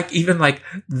looked like even like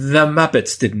the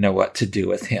Muppets didn't know what to do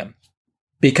with him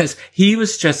because he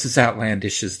was just as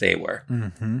outlandish as they were.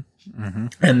 Mm-hmm. Mm-hmm.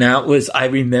 And I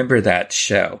remember that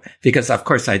show because of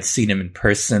course I'd seen him in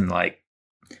person like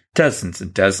dozens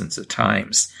and dozens of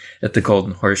times at the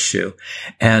Golden Horseshoe.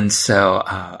 And so,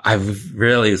 I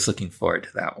really was looking forward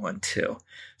to that one too.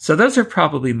 So those are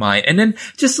probably mine. And then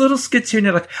just little skits here and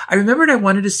there. Like I remembered I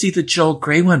wanted to see the Joel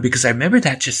Grey one because I remember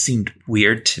that just seemed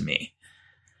weird to me.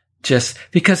 Just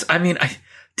because,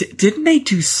 didn't they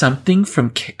do something from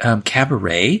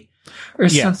Cabaret or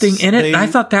something in it? I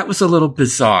thought that was a little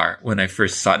bizarre when I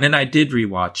first saw it. And then I did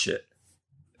rewatch it.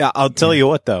 Yeah, I'll tell you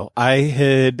what though. I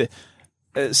had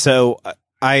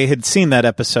seen that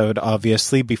episode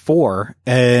obviously before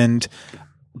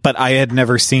but I had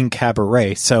never seen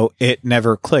Cabaret, so it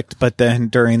never clicked. But then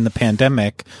during the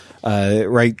pandemic,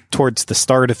 right towards the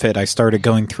start of it, I started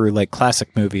going through like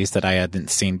classic movies that I hadn't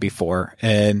seen before.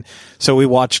 And so we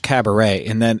watched Cabaret,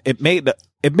 and then it made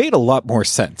a lot more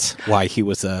sense why he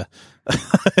was a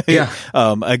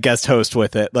guest host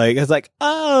with it. Like it's like,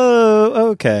 oh,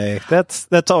 okay,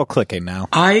 that's all clicking now.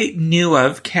 I knew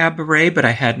of Cabaret, but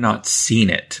I had not seen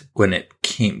it when I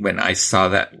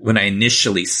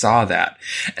initially saw that.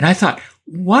 And I thought,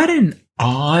 what an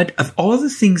odd, of all the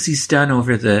things he's done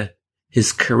over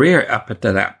his career up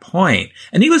to that point,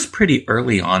 and he was pretty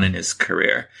early on in his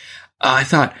career. I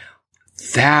thought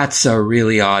that's a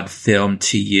really odd film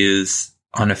to use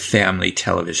on a family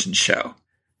television show.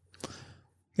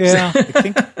 Yeah,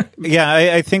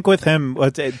 I think with him,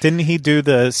 didn't he do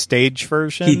the stage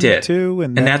version? He did too,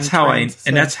 and that's how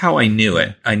I knew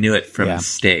it. I knew it from the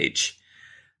stage.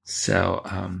 So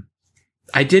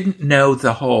I didn't know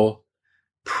the whole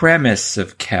premise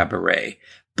of Cabaret,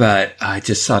 but I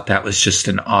just thought that was just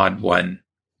an odd one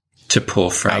to pull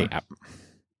from.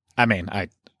 I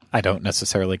don't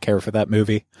necessarily care for that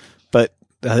movie, but.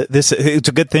 It's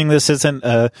a good thing this isn't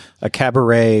a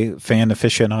Cabaret fan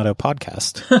aficionado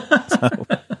podcast. So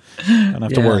I don't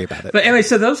have to worry about it. But anyway,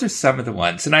 so those are some of the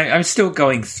ones, and I'm still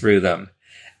going through them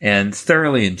and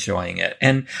thoroughly enjoying it.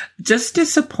 And just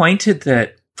disappointed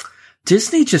that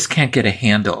Disney just can't get a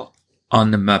handle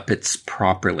on the Muppets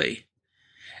properly.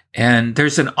 And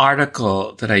there's an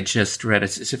article that I just read.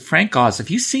 Is it Frank Oz?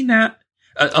 Have you seen that?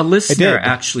 A listener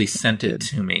actually sent it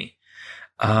to me.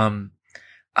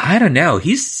 I don't know.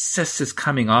 He's just is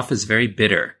coming off as very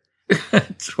bitter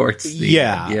towards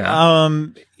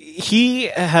the he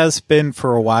has been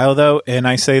for a while though, and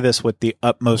I say this with the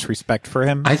utmost respect for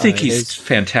him. I think he's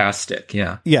fantastic.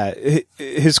 Yeah.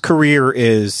 His career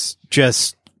is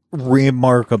just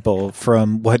remarkable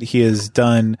from what he has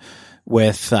done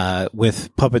with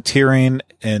puppeteering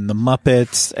and the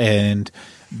Muppets, and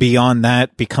beyond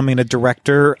that, becoming a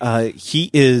director. He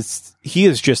is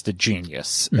just a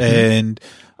genius, and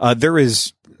there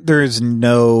is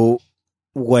no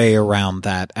way around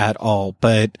that at all.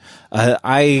 But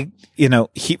he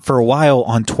for a while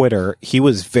on Twitter, he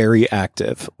was very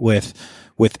active with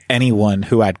anyone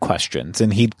who had questions,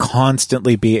 and he'd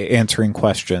constantly be answering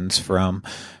questions from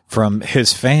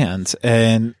his fans.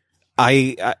 And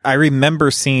I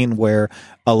remember seeing where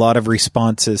a lot of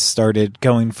responses started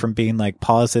going from being like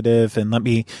positive and let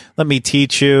me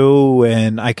teach you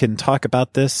and I can talk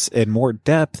about this in more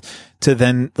depth to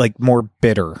then like more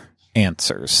bitter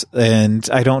answers. And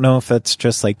I don't know if that's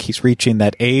just like he's reaching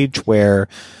that age where,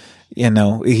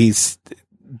 he's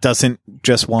doesn't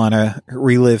just want to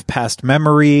relive past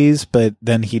memories, but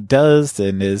then he does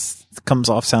and comes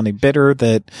off sounding bitter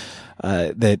that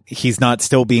he's not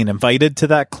still being invited to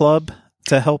that club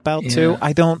to help out too.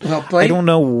 I don't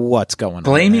know what's going on.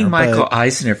 Blaming Michael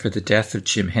Eisner for the death of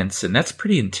Jim Henson, that's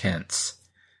pretty intense.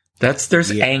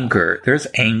 There's anger. There's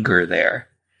anger there.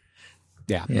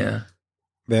 Yeah. Yeah.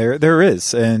 There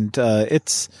is. And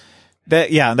it's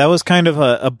that was kind of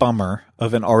a bummer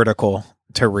of an article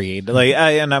to read. Like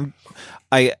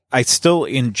I still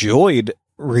enjoyed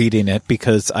reading it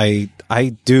because I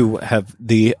do have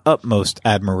the utmost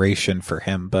admiration for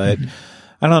him, but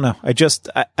I don't know.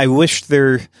 I wish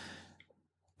it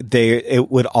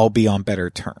would all be on better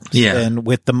terms. Yeah. And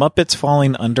with the Muppets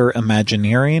falling under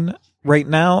Imagineering right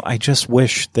now, I just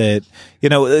wish that, the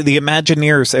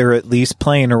Imagineers are at least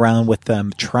playing around with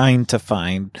them, trying to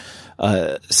find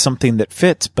something that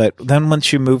fits. But then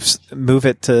once you move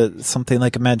it to something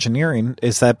like Imagineering,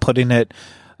 is that putting it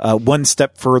one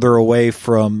step further away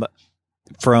from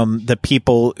the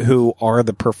people who are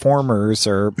the performers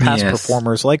or past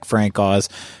performers like Frank Oz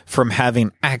from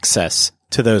having access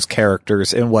to those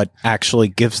characters and what actually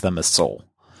gives them a soul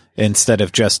instead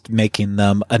of just making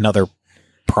them another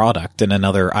product and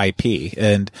another IP.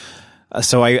 And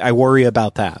so I worry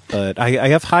about that, but I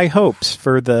have high hopes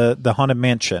for the Haunted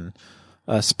Mansion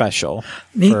special.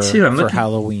 Me too. For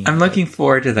Halloween. I'm looking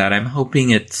forward to that. I'm hoping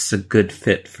it's a good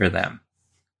fit for them.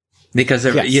 Because,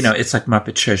 it's like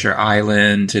Muppet Treasure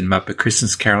Island and Muppet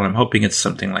Christmas Carol. I'm hoping it's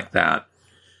something like that.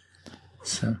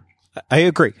 So I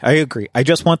agree. I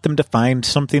just want them to find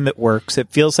something that works. It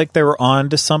feels like they were on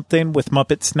to something with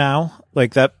Muppets Now.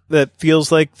 Like that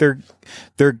feels like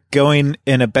they're going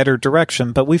in a better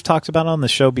direction. But we've talked about it on the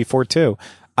show before too.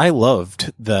 I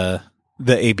loved the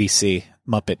ABC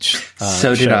Muppet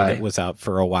so show did I. that was out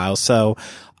for a while. So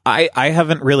I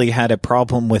haven't really had a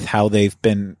problem with how they've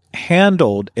been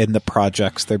handled in the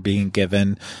projects they're being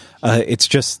given. It's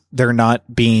just they're not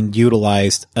being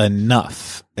utilized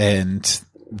enough, and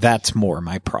that's more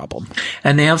my problem.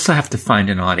 And they also have to find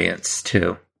an audience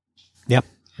too. Yep.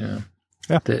 Yeah.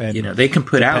 Yep. They can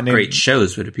put out great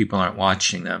shows, but if people aren't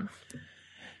watching them.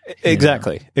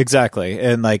 Exactly.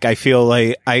 And like,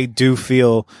 I do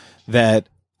feel that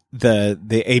the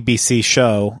ABC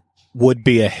show would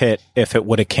be a hit if it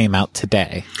would have came out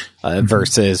today,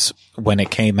 versus when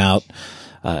it came out.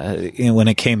 When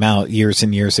it came out years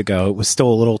and years ago, it was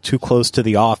still a little too close to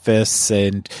The Office,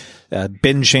 and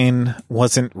binging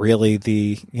wasn't really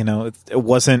it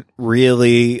wasn't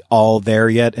really all there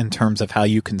yet in terms of how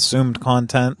you consumed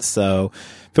content. So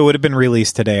if it would have been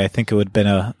released today, I think it would have been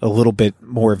a little bit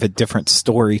more of a different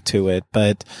story to it.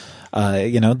 But,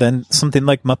 then something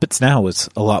like Muppets Now is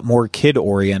a lot more kid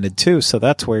oriented too. So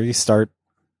that's where you start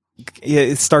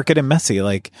getting messy.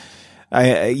 Like,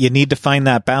 you need to find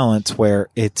that balance where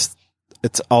it's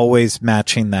always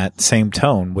matching that same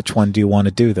tone. Which one do you want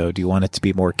to do though? Do you want it to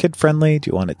be more kid friendly? Do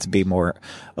you want it to be more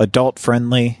adult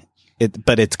friendly?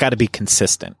 But it's got to be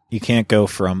consistent. You can't go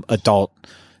from adult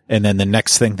and then the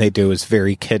next thing they do is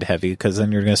very kid heavy, because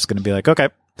then you're just going to be like, okay,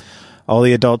 all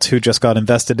the adults who just got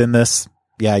invested in this,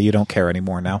 yeah, you don't care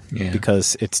anymore now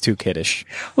because it's too kiddish.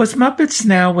 Was Muppets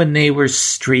Now when they were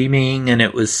streaming and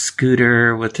it was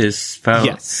Scooter with his phone?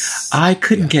 Yes. I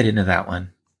couldn't get into that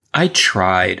one. I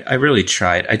tried. I really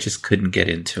tried. I just couldn't get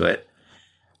into it.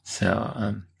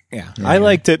 So, I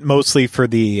liked it mostly for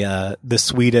the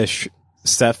Swedish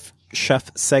chef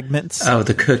segments. Oh,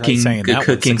 the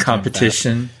cooking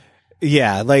competition.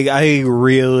 Yeah, like I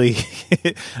really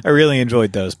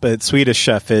enjoyed those. But Swedish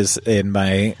Chef is in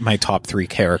my top 3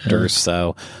 characters,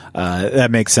 so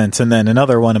that makes sense. And then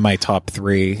another one of my top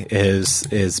 3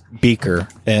 is Beaker,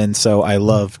 and so I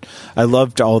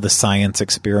loved all the science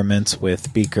experiments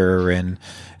with Beaker and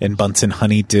Bunsen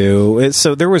Honeydew.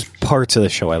 So there was parts of the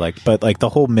show I liked, but like the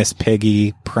whole Miss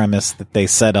Piggy premise that they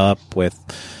set up with,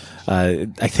 I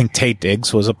think Taye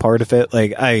Diggs was a part of it.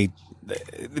 Like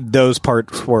those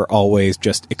parts were always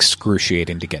just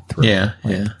excruciating to get through. Yeah,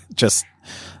 Just,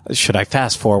 should I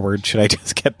fast forward? Should I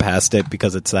just get past it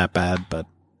because it's that bad? But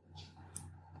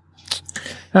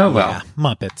oh well,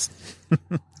 Muppets.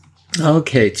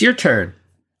 Okay, it's your turn.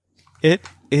 It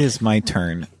is my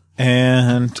turn,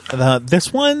 and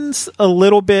this one's a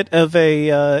little bit of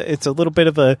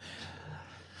a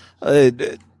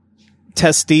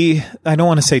testy, I don't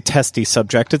want to say testy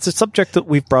subject. It's a subject that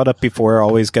we've brought up before,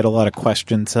 always get a lot of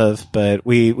questions of, but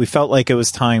we felt like it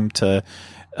was time to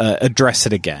address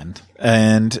it again.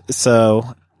 And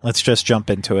so let's just jump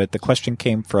into it. The question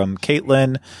came from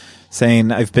Caitlin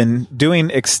saying, I've been doing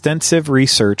extensive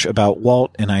research about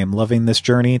Walt and I am loving this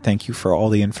journey. Thank you for all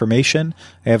the information.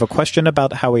 I have a question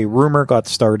about how a rumor got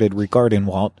started regarding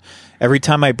Walt. Every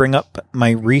time I bring up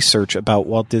my research about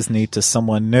Walt Disney to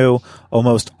someone new,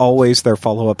 almost always their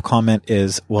follow-up comment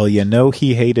is, well,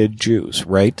 he hated Jews,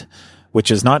 right? Which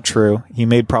is not true. He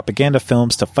made propaganda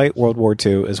films to fight World War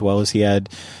II, as well as he had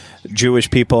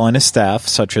Jewish people on his staff,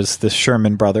 such as the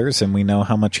Sherman brothers, and we know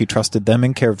how much he trusted them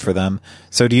and cared for them.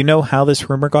 So do you know how this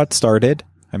rumor got started?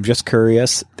 I'm just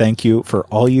curious. Thank you for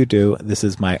all you do. This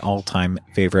is my all-time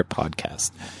favorite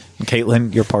podcast. And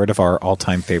Caitlin, you're part of our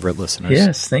all-time favorite listeners.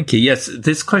 Yes, thank you. Yes,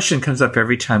 this question comes up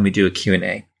every time we do a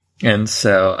Q&A. And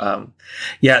so,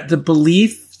 the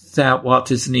belief that Walt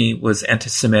Disney was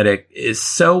anti-Semitic is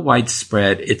so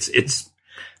widespread. It's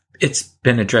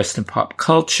been addressed in pop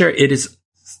culture. It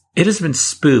has been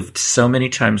spoofed so many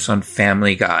times on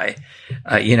Family Guy.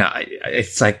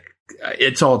 It's like,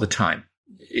 it's all the time.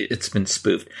 It's been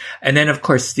spoofed. And then, of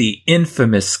course, the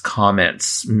infamous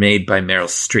comments made by Meryl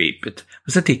Streep.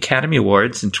 Was it the Academy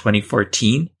Awards in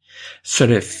 2014?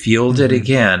 Sort of fueled it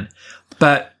again.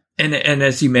 But, and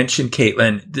as you mentioned,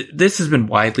 Caitlin, this has been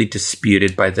widely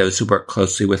disputed by those who work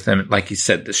closely with them. Like you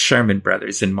said, the Sherman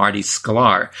brothers and Marty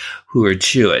Sklar, who are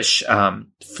Jewish,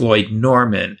 Floyd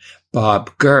Norman,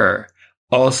 Bob Gurr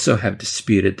also have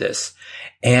disputed this.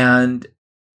 And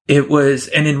in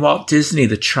Walt Disney,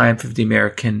 The Triumph of the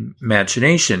American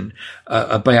Imagination,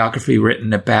 a biography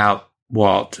written about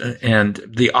Walt, and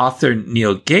the author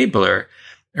Neil Gabler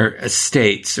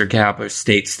states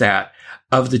that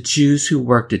of the Jews who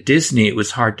worked at Disney, it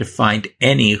was hard to find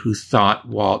any who thought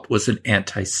Walt was an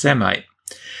anti-Semite.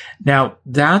 Now,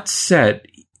 that said,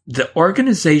 the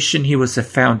organization he was a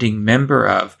founding member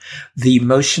of, the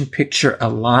Motion Picture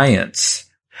Alliance,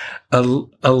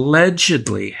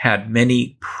 allegedly had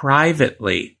many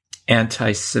privately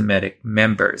anti-Semitic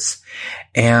members.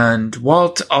 And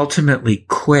Walt ultimately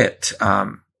quit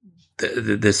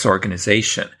this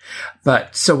organization.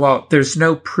 But so while there's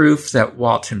no proof that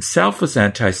Walt himself was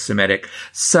anti-Semitic,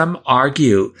 some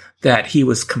argue that he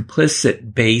was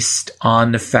complicit based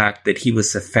on the fact that he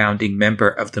was a founding member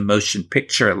of the Motion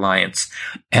Picture Alliance,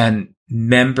 and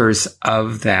members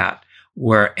of that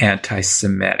were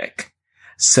anti-Semitic.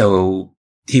 So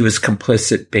he was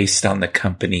complicit based on the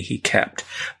company he kept.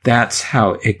 That's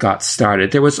how it got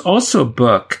started. There was also a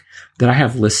book that I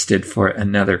have listed for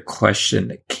another question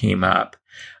that came up.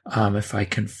 If I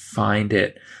can find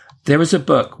it. There was a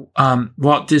book,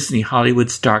 Walt Disney,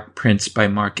 Hollywood's Dark Prince by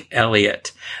Mark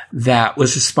Elliott, that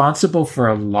was responsible for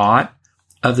a lot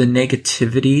of the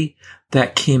negativity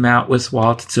that came out with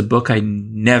Walt. It's a book I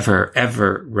never,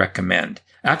 ever recommend.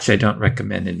 Actually, I don't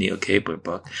recommend a Neil Gabler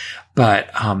book, but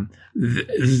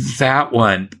that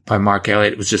one by Mark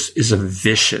Elliott is a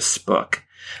vicious book,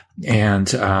 and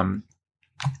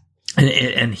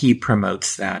he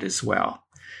promotes that as well.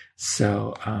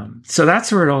 So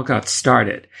that's where it all got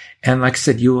started. And like I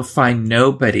said, you will find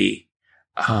nobody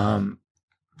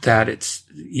that it's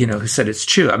who said it's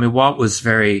true. I mean, Walt was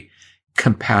very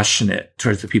compassionate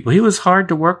towards the people. He was hard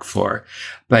to work for,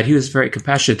 but he was very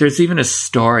compassionate. There's even a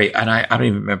story, and I don't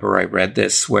even remember where I read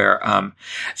this, where,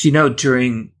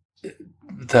 during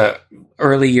the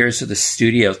early years of the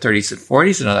studio, 30s and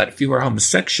 40s and all that, if you were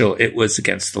homosexual, it was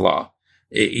against the law,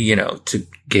 to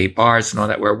gay bars and all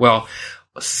that. Well,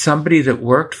 somebody that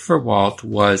worked for Walt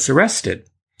was arrested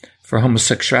for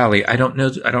homosexuality. I don't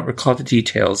recall the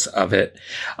details of it.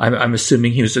 I'm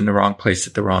assuming he was in the wrong place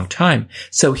at the wrong time.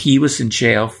 So he was in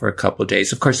jail for a couple of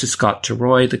days. Of course, this got to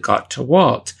Roy, that got to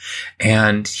Walt,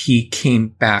 and he came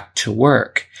back to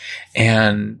work.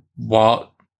 And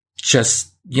Walt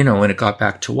just, when it got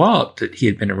back to Walt that he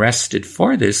had been arrested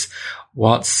for this,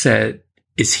 Walt said,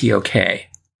 "Is he okay?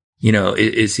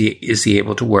 Is he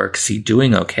able to work? Is he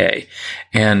doing okay?"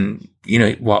 And,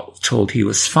 Walt told he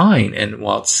was fine. And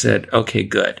Walt said, "Okay,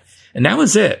 good." And that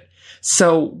was it.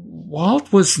 So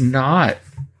Walt was not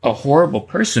a horrible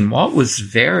person. Walt was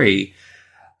very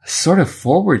sort of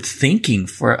forward thinking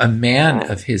for a man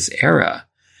of his era.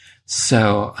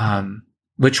 So,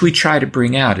 which we try to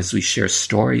bring out as we share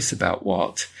stories about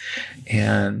Walt.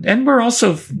 And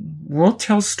we'll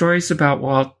tell stories about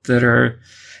Walt that are,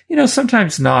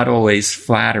 sometimes not always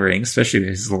flattering, especially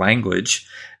his language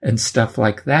and stuff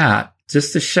like that,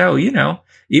 just to show,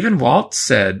 even Walt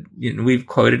said, we've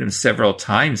quoted him several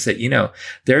times that,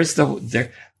 there's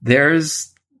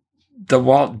the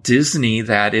Walt Disney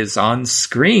that is on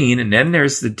screen, and then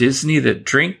there's the Disney that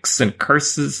drinks and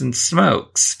curses and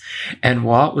smokes. And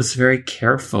Walt was very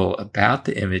careful about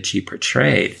the image he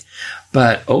portrayed.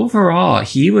 But overall,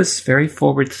 he was very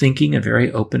forward-thinking and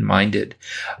very open-minded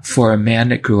for a man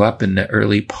that grew up in the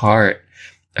early part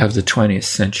of the 20th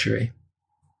century.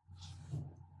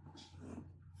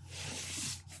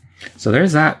 So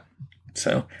there's that.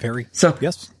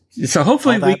 Yes. So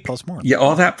hopefully all that plus more. Yeah,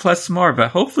 all that plus more. But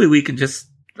hopefully we can just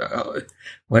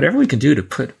whatever we can do to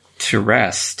put to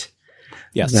rest.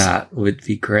 Yes, that would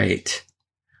be great.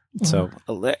 So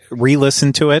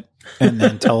re-listen to it and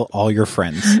then tell all your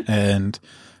friends, and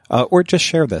or just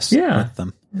share this with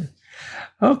them.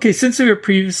 Okay, since we were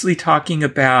previously talking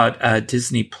about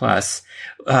Disney Plus,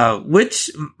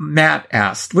 Matt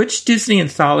asked, which Disney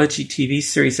anthology TV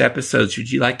series episodes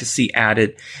would you like to see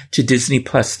added to Disney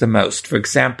Plus the most? For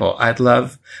example, I'd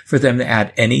love for them to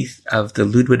add any of the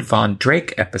Ludwig von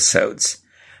Drake episodes.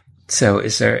 So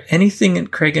is there anything,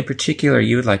 Craig, in particular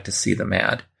you would like to see them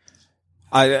add?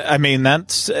 I mean,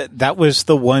 that was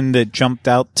the one that jumped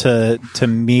out to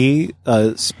me,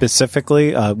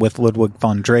 specifically, with Ludwig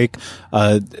von Drake.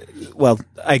 Well,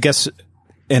 I guess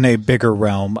in a bigger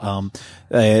realm,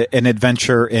 an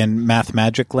adventure in Math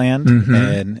Magic Land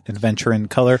and Adventure in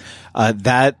Color.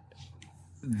 That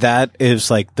is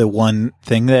like the one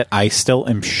thing that I still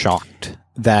am shocked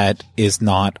that is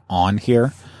not on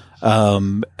here.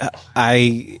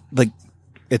 It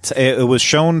was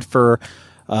shown for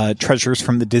Treasures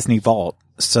from the Disney Vault,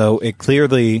 so it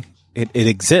clearly it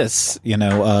exists,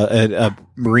 a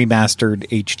remastered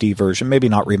HD version, maybe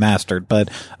not remastered, but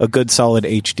a good solid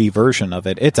HD version of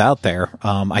it. It's out there.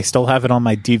 I still have it on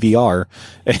my DVR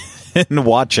and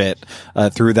watch it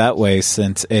through that way,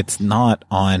 since it's not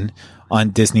on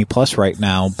Disney Plus right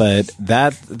now. But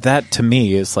that to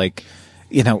me is like,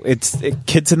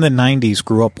 kids in the 90s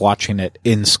grew up watching it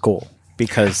in school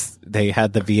because they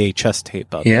had the VHS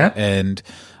tape of it. And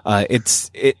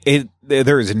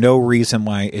there is no reason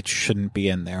why it shouldn't be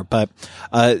in there. But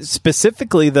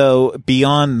specifically, though,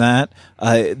 beyond that,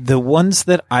 the ones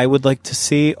that I would like to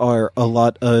see are a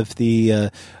lot of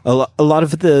the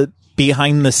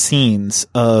behind the scenes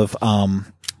of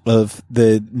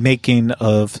the making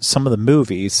of some of the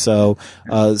movies. So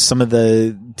some of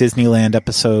the Disneyland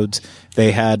episodes,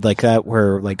 they had like that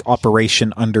were like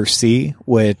Operation Undersea,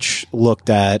 which looked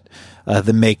at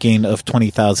the making of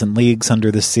 20,000 Leagues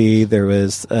Under the Sea. There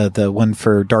was the one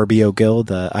for Darby O'Gill,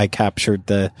 I captured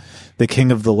the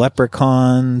King of the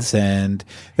Leprechauns, and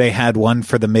they had one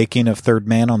for the making of Third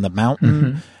Man on the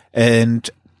Mountain. And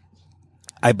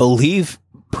I believe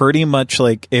pretty much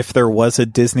like if there was a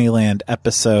Disneyland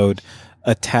episode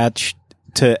attached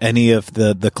to any of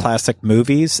the classic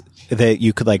movies that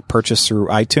you could like purchase through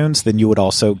iTunes, then you would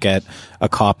also get a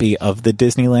copy of the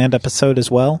Disneyland episode as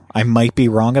well. I might be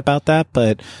wrong about that,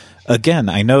 but again,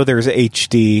 I know there's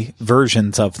HD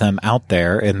versions of them out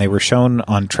there, and they were shown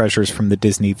on Treasures from the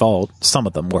Disney Vault. Some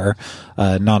of them were,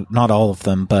 not all of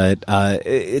them, but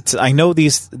I know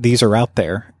these are out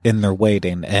there and they're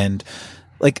waiting, and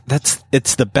like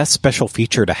it's the best special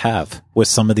feature to have with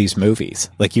some of these movies.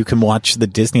 Like you can watch the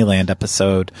Disneyland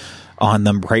episode on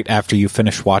them right after you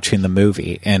finish watching the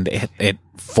movie, and it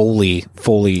fully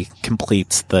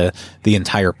completes the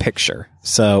entire picture.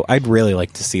 So I'd really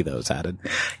like to see those added.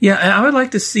 Yeah, and I would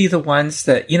like to see the ones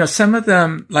that, some of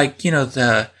them, like,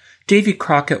 the Davy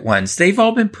Crockett ones, they've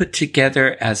all been put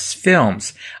together as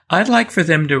films. I'd like for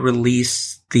them to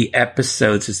release the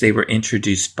episodes as they were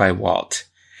introduced by Walt.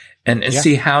 And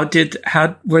see how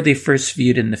were they first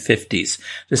viewed in the 50s?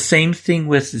 The same thing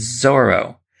with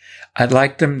Zorro. I'd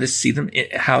like them to see them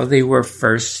how they were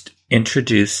first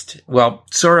introduced. Well,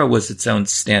 Zorro was its own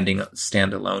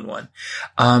standalone one.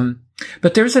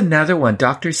 But there's another one,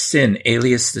 Dr. Sin,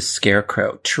 alias the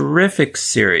Scarecrow. Terrific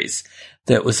series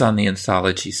that was on the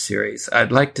anthology series.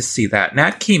 I'd like to see that. And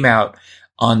that came out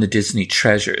on the Disney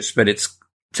Treasures, but it's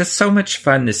just so much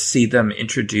fun to see them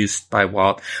introduced by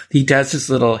Walt. He does his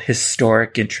little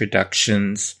historic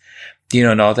introductions,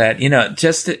 and all that,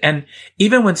 and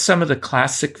even when some of the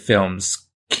classic films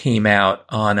came out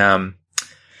on the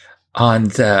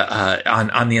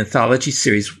anthology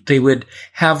series, they would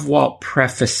have Walt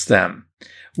preface them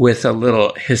with a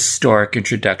little historic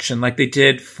introduction, like they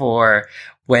did for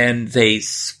when they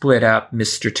split up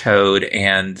Mr. Toad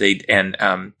and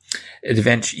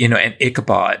Adventure, and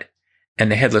Ichabod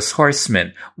and the Headless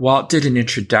Horseman. Walt did an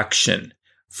introduction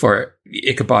for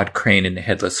Ichabod Crane and the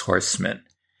Headless Horseman.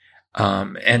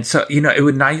 And so, it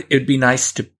would be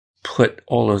nice to put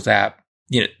all of that,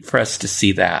 for us to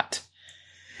see that.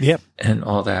 Yep. And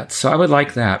all that. So I would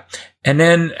like that. And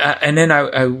then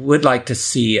I would like to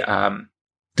see,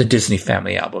 the Disney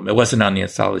Family album. It wasn't on the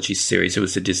anthology series. It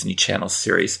was a Disney Channel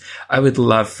series. I would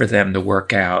love for them to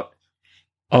work out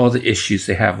all the issues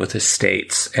they have with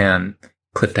estates and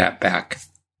put that back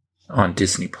on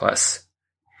Disney Plus.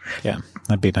 Yeah,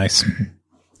 that'd be nice.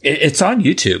 It's on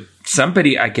YouTube.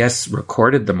 Somebody, I guess,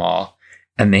 recorded them all,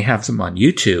 and they have them on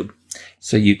YouTube,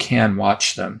 so you can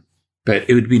watch them. But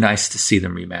it would be nice to see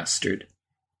them remastered.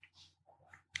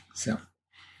 So,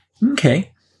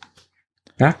 okay.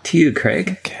 Back to you,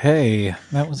 Craig. Okay,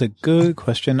 that was a good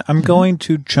question. I'm going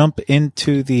to jump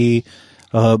into the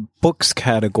books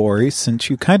category, since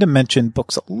you kind of mentioned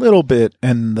books a little bit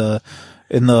in the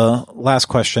in the last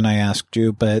question I asked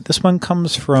you, but this one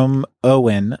comes from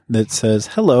Owen that says,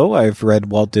 hello, I've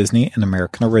read Walt Disney, An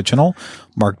American Original,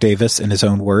 Mark Davis in his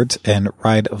own words, and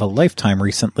Ride of a Lifetime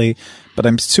recently, but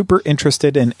I'm super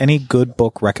interested in any good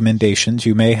book recommendations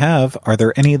you may have. Are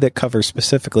there any that cover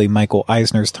specifically Michael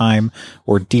Eisner's time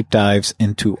or deep dives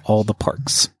into all the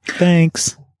parks?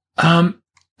 Thanks.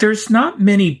 There's not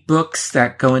many books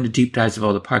that go into deep dives of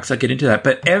all the parks. I'll get into that.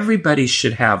 But everybody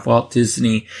should have Walt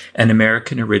Disney, An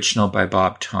American Original by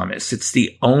Bob Thomas. It's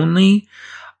the only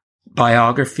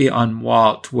biography on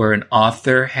Walt where an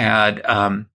author had,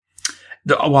 an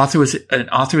author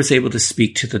was able to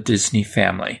speak to the Disney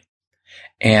family.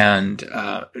 And,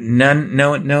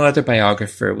 no other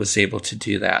biographer was able to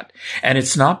do that. And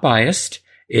it's not biased.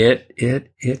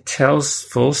 It tells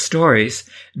full stories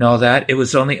and all that. It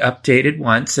was only updated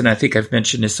once, and I think I've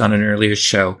mentioned this on an earlier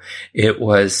show. It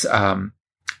was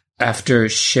after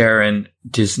Sharon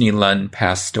Disney Lund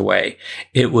passed away.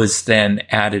 It was then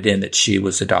added in that she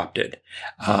was adopted.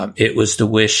 It was the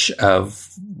wish of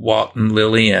Walt and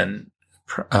Lillian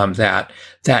that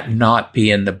not be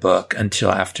in the book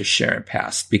until after Sharon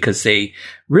passed, because they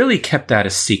really kept that a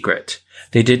secret.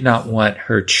 They did not want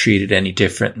her treated any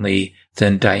differently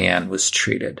than Diane was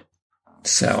treated.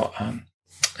 So,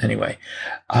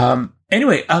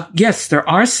 yes, there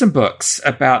are some books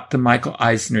about the Michael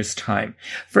Eisner's time.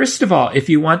 First of all, if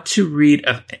you want to read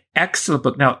an excellent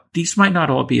book, now these might not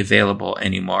all be available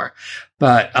anymore,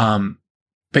 but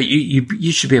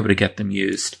you should be able to get them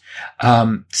used.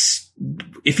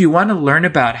 If you want to learn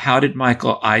about how did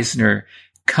Michael Eisner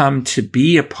come to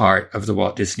be a part of the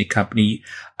Walt Disney Company,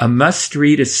 a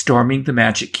must-read is Storming the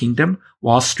Magic Kingdom,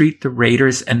 Wall Street, the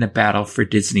Raiders, and the Battle for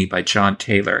Disney by John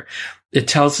Taylor. It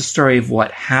tells the story of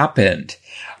what happened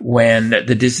when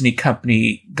the Disney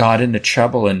Company got into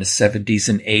trouble in the 70s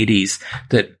and 80s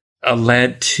that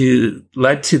led to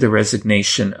the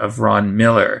resignation of Ron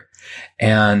Miller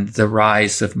and the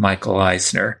rise of Michael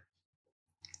Eisner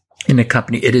in the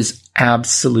company. It is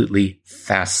absolutely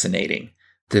fascinating,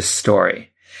 this story.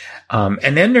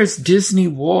 And then there's Disney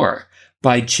War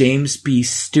by James B.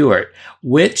 Stewart,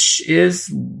 which is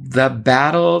the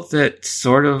battle that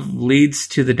sort of leads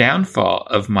to the downfall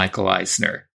of Michael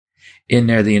Eisner. In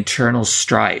there, the internal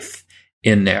strife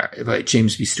in there by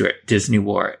James B. Stewart, Disney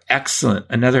War. Excellent.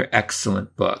 Another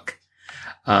excellent book.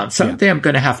 Someday I'm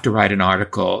going to have to write an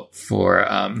article for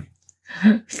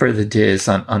the Diz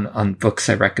on books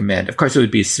I recommend. Of course, it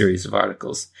would be a series of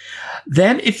articles.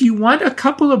 Then if you want a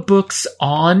couple of books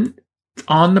on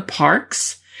the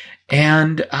parks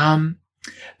and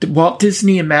the Walt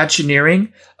Disney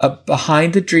Imagineering, a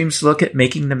Behind the Dreams look at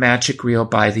making the magic real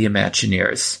by the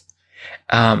Imagineers.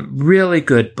 Really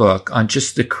good book on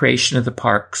just the creation of the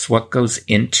parks, what goes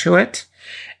into it,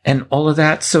 and all of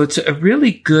that. So it's a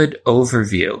really good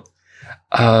overview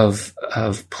of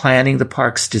planning the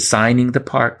parks, designing the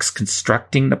parks,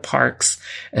 constructing the parks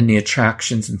and the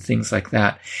attractions and things like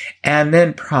that. And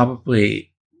then probably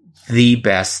the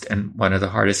best and one of the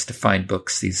hardest to find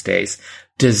books these days,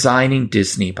 Designing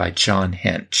Disney by John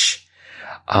Hench.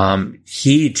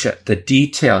 The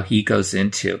detail he goes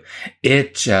into,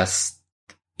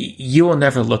 you will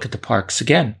never look at the parks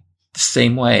again the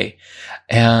same way.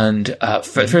 And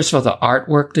first of all, the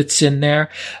artwork that's in there,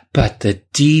 but the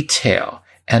detail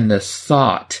and the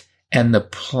thought and the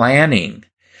planning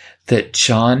that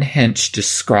John Hench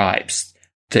describes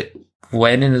that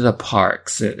went into the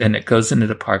parks, and it goes into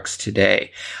the parks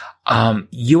today,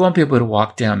 you won't be able to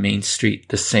walk down Main Street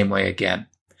the same way again.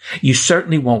 You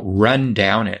certainly won't run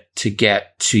down it to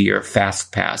get to your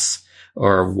Fast Pass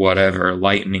or whatever,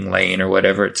 Lightning Lane or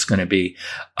whatever it's going to be.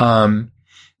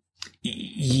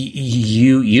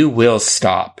 You will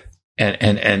stop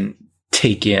and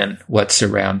take in what's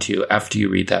around you after you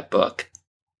read that book,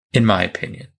 in my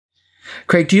opinion.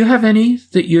 Craig, do you have any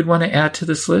that you'd want to add to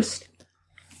this list?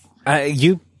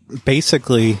 You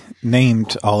basically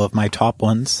named all of my top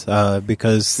ones,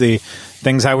 because the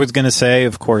things I was going to say,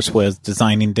 of course, was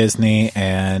Designing Disney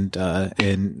and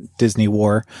in Disney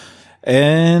War.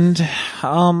 And,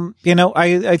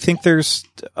 I think there's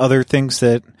other things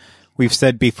that we've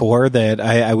said before that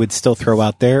I would still throw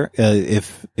out there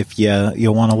if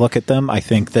you want to look at them. I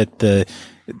think that the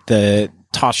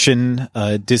Taschen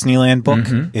Disneyland book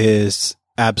is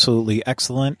absolutely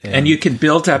excellent, and you can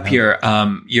build up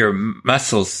your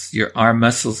muscles, your arm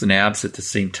muscles and abs at the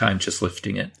same time, just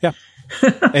lifting it. Yeah.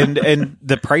 and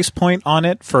the price point on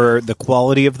it for the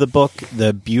quality of the book,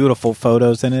 the beautiful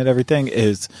photos in it, everything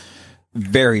is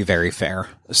very, very fair.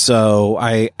 So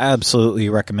I absolutely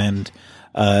recommend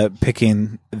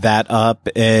picking that up.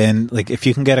 And like, if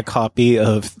you can get a copy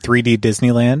of 3D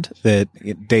Disneyland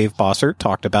that Dave Bossert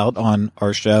talked about on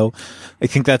our show, I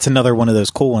think that's another one of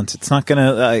those cool ones. It's not going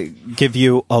to give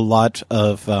you a lot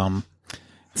of,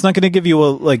 it's not going to give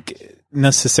you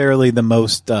necessarily the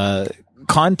most,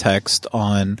 context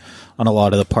on a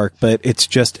lot of the park, but it's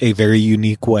just a very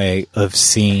unique way of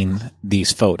seeing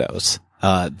these photos,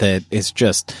 that is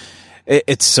just,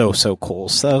 it's so cool.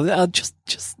 So just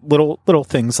little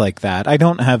things like that. I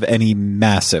don't have any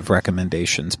massive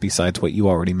recommendations besides what you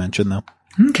already mentioned, though.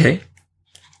 Okay.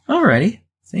 Alrighty.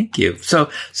 Thank you. So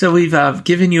we've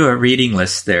given you a reading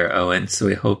list there, Owen, so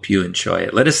we hope you enjoy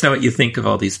it. Let us know what you think of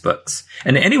all these books.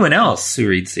 And anyone else who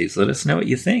reads these, let us know what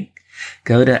you think.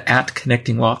 Go to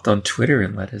 @ConnectingWalt on Twitter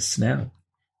and let us know.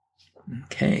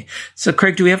 Okay. So,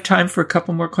 Craig, do we have time for a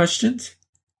couple more questions?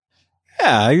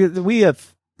 Yeah, we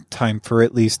have time for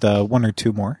at least one or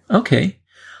two more. Okay.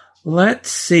 Let's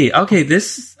see. Okay,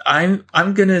 I'm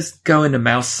gonna go into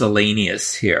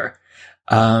miscellaneous here.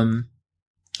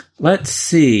 Let's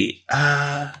see.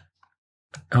 Here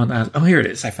it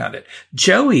is. I found it.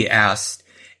 Joey asked,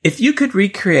 if you could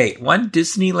recreate one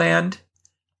Disneyland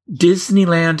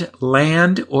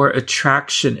land or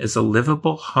attraction as a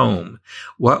livable home,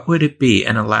 what would it be?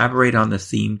 And elaborate on the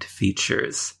themed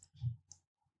features.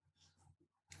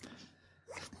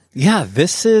 Yeah,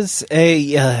 this is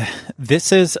a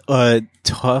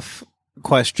tough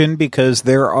question because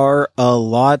there are a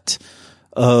lot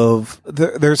of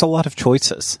there's a lot of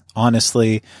choices,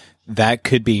 honestly, that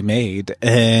could be made,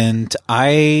 and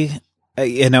I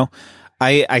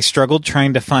struggled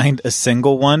trying to find a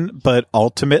single one, but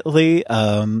ultimately,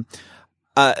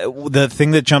 the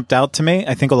thing that jumped out to me,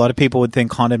 I think a lot of people would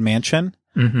think Haunted Mansion,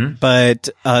 but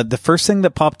the first thing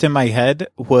that popped in my head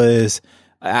was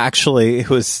it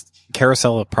was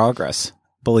Carousel of Progress,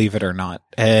 believe it or not.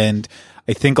 And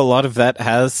I think a lot of that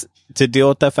has to deal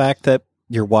with the fact that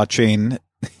you're watching,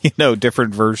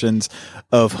 different versions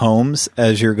of homes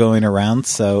as you're going around.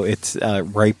 So it's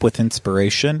ripe with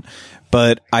inspiration.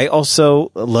 But I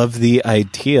also love the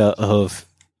idea of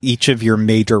each of your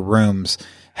major rooms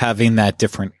having that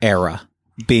different era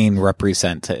being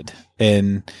represented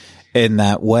in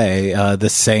that way, the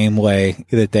same way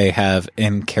that they have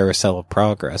in Carousel of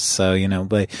Progress. So,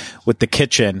 but with the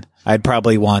kitchen, I'd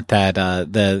probably want that,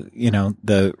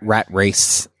 the rat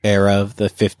race era of the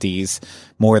 50s,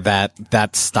 more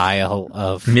that style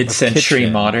of mid-century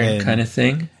modern kind of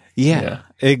thing. Yeah,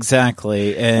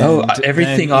 exactly. And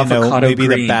everything avocado maybe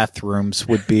green. The bathrooms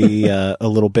would be a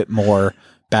little bit more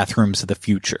bathrooms of the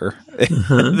future.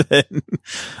 You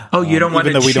don't want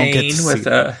a chain with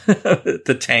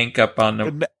the tank up on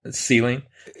the ceiling?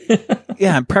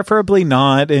 Yeah, preferably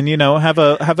not. And have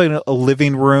a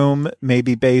living room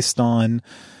maybe based on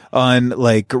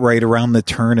like right around the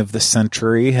turn of the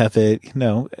century. Have it,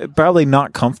 probably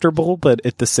not comfortable, but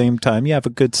at the same time, you have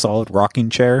a good solid rocking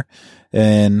chair,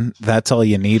 and that's all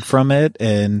you need from it.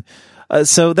 And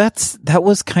so that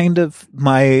was kind of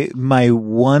my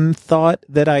one thought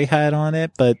that I had on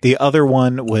it. But the other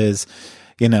one was,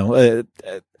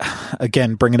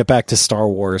 again, bringing it back to Star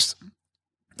Wars.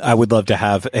 I would love to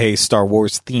have a Star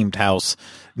Wars themed house,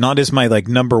 not as my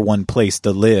number one place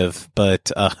to live,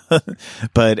 but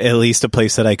at least a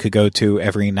place that I could go to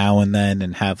every now and then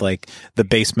and have the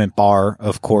basement bar,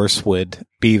 of course, would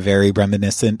be very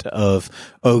reminiscent of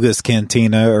Oga's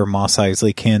Cantina or Mos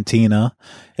Eisley Cantina,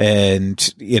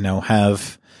 and,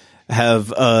 have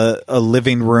a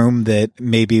living room that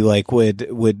maybe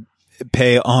would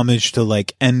pay homage to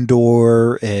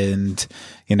Endor and,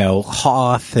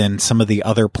 Hoth and some of the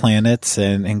other planets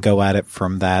and go at it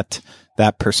from that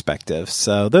perspective.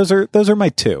 So those are my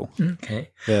two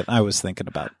that I was thinking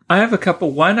about. I have a couple.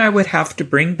 One I would have to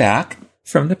bring back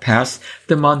from the past,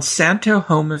 the Monsanto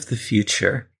Home of the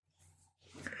Future.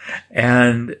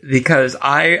 And because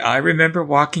I remember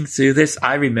walking through this,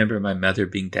 I remember my mother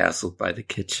being dazzled by the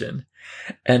kitchen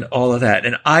and all of that.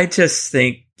 And I just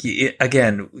think,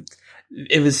 again,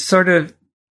 it was sort of,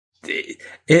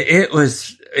 it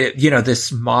was,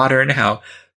 this modern, how,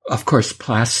 of course,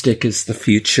 plastic is the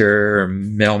future, or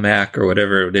Melmac or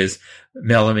whatever it is,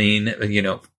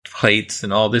 melamine, plates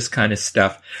and all this kind of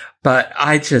stuff. But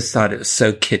I just thought it was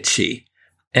so kitschy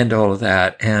and all of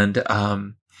that. And,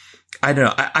 I don't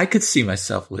know. I could see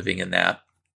myself living in that,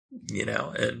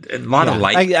 and a lot of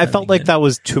light. I felt like that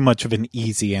was too much of an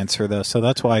easy answer, though, so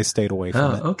that's why I stayed away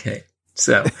from it. Okay.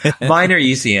 So mine are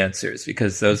easy answers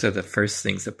because those are the first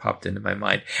things that popped into my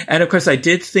mind. And of course, I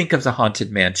did think of the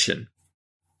Haunted Mansion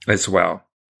as well.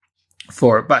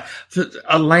 But for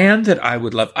a land that I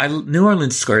would love, New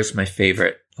Orleans Square is my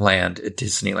favorite land at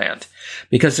Disneyland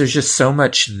because there's just so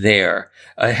much there.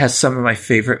 It has some of my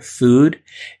favorite food.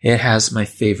 It has my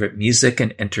favorite music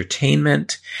and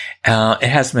entertainment. It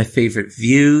has my favorite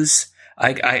views.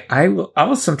 I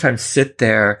will sometimes sit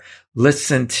there,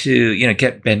 listen to,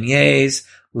 get beignets,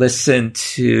 listen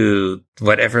to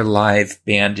whatever live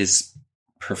band is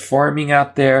performing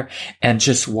out there, and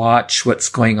just watch what's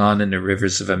going on in the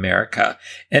rivers of America.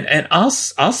 And I'll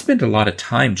spend a lot of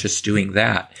time just doing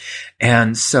that.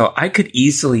 And so I could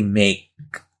easily make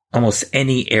almost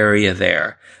any area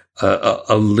there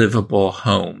a livable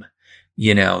home.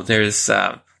 There's,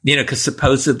 because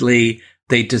supposedly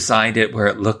they designed it where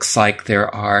it looks like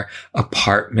there are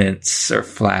apartments or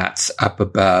flats up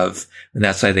above. And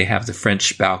that's why they have the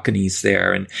French balconies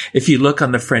there. And if you look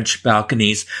on the French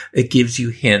balconies, it gives you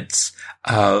hints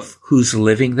of who's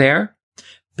living there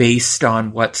based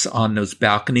on what's on those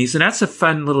balconies. And that's a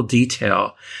fun little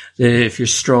detail that if you're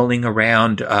strolling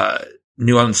around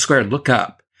New Orleans Square, look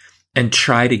up and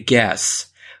try to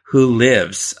guess who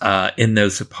lives in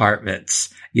those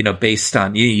apartments, based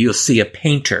on you'll see a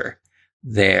painter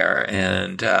there.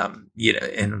 And,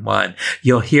 in one,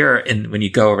 you'll hear, when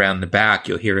you go around the back,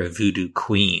 you'll hear a voodoo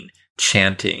queen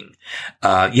chanting.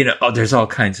 There's all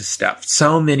kinds of stuff.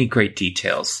 So many great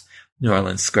details. New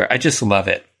Orleans Square. I just love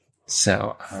it.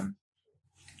 So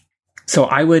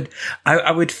I would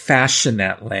fashion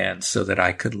that land so that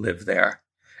I could live there.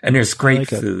 And there's great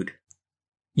food.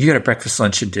 You get a breakfast,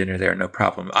 lunch, and dinner there, no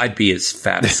problem. I'd be as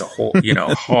fat as a whole,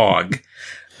 hog,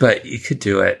 but you could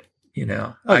do it.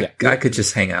 I could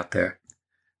just hang out there.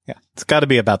 Yeah. It's got to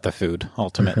be about the food,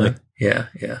 ultimately. Uh-huh.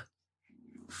 Yeah.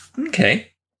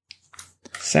 Okay.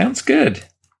 Sounds good.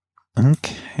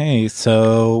 Okay.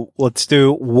 So let's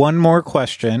do one more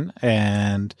question,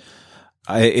 and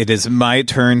it is my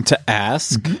turn to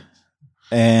ask. Mm-hmm.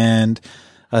 And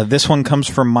this one comes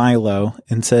from Milo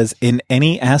and says, in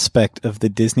any aspect of the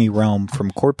Disney realm,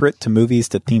 from corporate to movies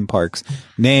to theme parks,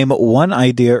 name one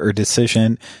idea or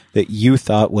decision that you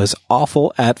thought was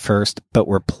awful at first, but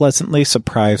were pleasantly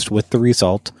surprised with the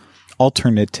result.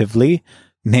 Alternatively,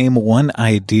 name one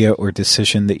idea or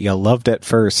decision that you loved at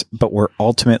first, but were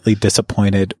ultimately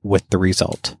disappointed with the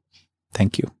result.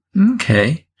 Thank you.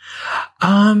 Okay.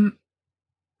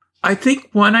 I think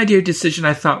one idea or decision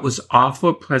I thought was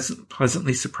awful,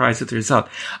 pleasantly surprised with the result.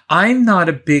 I'm not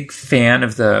a big fan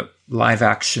of the live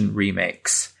action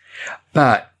remakes,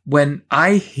 but when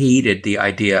I hated the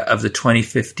idea of the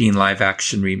 2015 live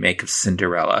action remake of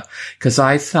Cinderella, because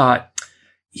I thought,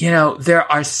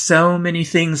 there are so many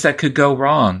things that could go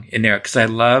wrong in there, because I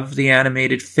love the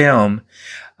animated film.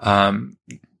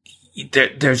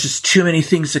 There's just too many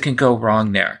things that can go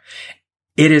wrong there.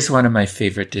 It is one of my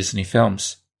favorite Disney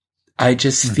films. I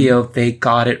just feel they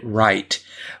got it right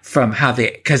from how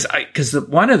because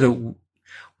one of the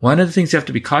things you have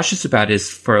to be cautious about is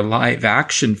for a live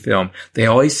action film, they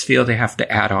always feel they have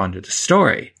to add on to the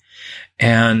story.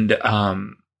 And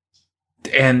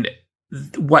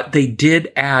what they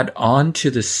did add on to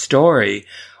the story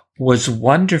was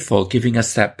wonderful, giving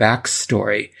us that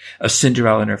backstory of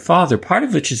Cinderella and her father, part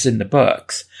of which is in the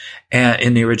books and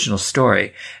in the original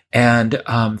story and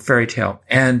fairy tale.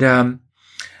 And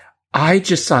I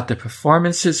just thought the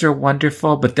performances are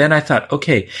wonderful, but then I thought,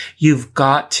 okay, you've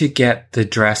got to get the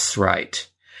dress right.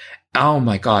 Oh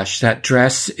my gosh, that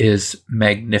dress is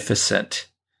magnificent.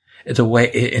 The way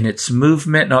in its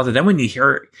movement and all that. Then when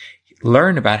you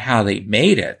learn about how they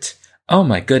made it, oh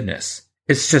my goodness,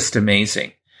 it's just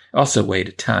amazing. Also weighed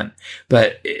a ton,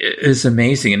 but it was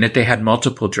amazing. And that they had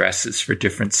multiple dresses for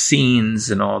different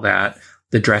scenes and all that.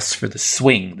 The dress for the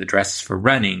swing, the dress for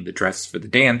running, the dress for the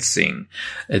dancing,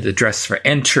 the dress for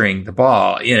entering the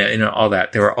ball, all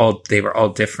that. They were all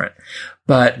different.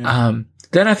 But,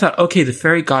 then I thought, okay, the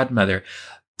fairy godmother,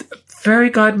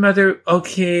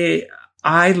 okay,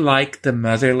 I like the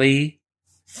motherly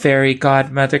fairy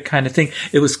godmother kind of thing.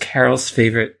 It was Carol's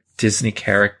favorite Disney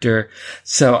character.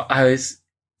 So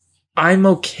I'm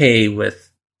okay with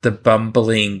the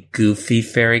bumbling, goofy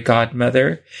fairy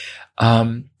godmother.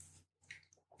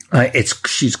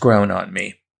 She's grown on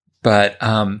me, but,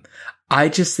 I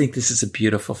just think this is a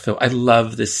beautiful film. I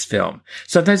love this film.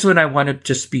 Sometimes when I want to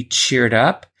just be cheered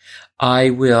up, I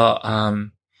will, I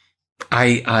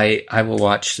will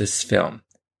watch this film.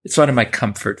 It's one of my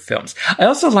comfort films. I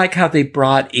also like how they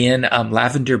brought in,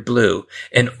 Lavender Blue,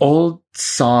 an old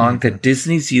song that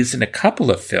Disney's used in a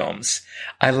couple of films.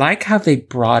 I like how they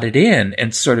brought it in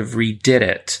and sort of redid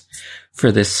it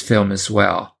for this film as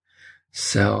well.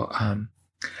 So,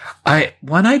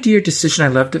 one idea or decision I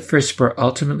loved at first, but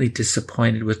ultimately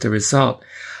disappointed with the result.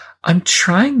 I'm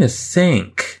trying to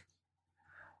think.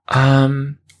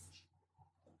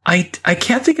 I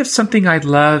can't think of something I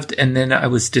loved and then I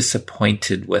was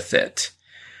disappointed with it.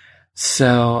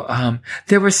 So,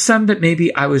 there were some that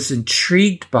maybe I was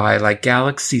intrigued by, like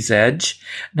Galaxy's Edge.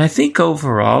 And I think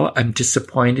overall I'm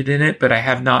disappointed in it, but I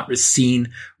have not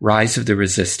seen Rise of the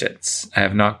Resistance. I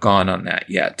have not gone on that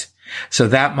yet. So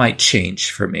that might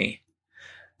change for me.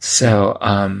 So,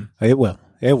 it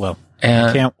will.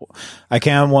 And I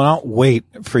cannot wait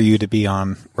for you to be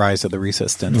on Rise of the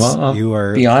Resistance. Well, you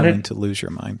are going to lose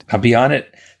your mind. I'll be on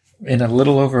it in a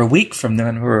little over a week from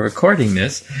when we're recording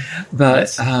this.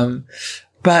 But, yes.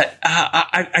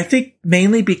 I think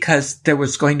mainly because there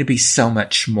was going to be so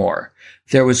much more.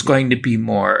 There was going to be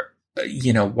more,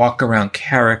 walk around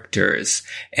characters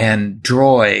and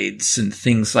droids and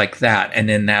things like that. And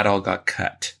then that all got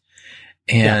cut.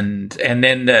 And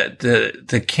then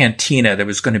the cantina, there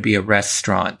was going to be a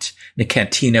restaurant. The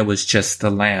cantina was just the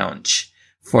lounge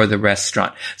for the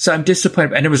restaurant. So I'm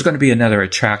disappointed. And there was going to be another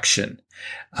attraction,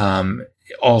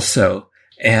 also.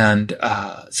 And,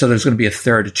 so there's going to be a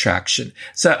third attraction.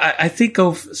 So I think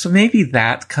so maybe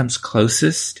that comes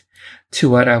closest to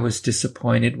what I was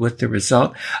disappointed with the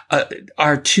result.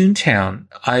 Our Toontown,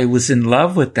 I was in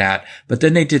love with that, but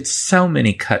then they did so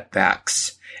many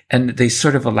cutbacks. And they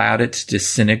sort of allowed it to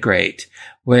disintegrate,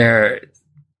 where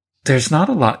there's not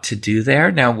a lot to do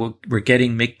there. Now we're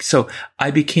getting so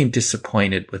I became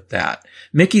disappointed with that.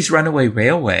 Mickey's Runaway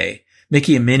Railway,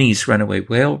 Mickey and Minnie's Runaway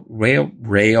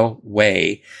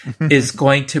Railway is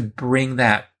going to bring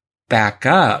that back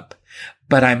up.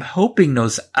 But I'm hoping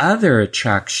those other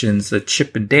attractions, the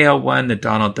Chip and Dale one, the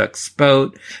Donald Duck's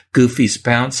Boat, Goofy's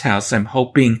Bounce House, I'm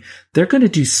hoping they're going to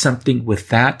do something with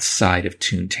that side of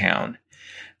Toontown,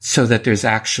 so that there's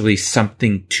actually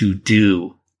something to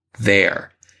do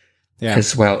there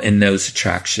as well in those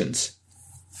attractions,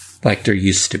 like there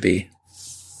used to be.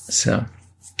 So,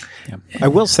 I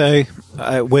will say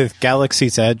with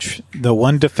Galaxy's Edge, the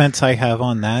one defense I have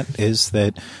on that is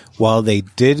that while they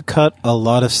did cut a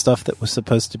lot of stuff that was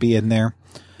supposed to be in there,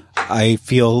 I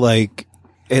feel like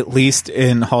at least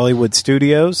in Hollywood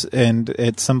Studios and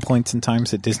at some points in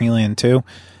times at Disneyland too,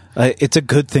 it's a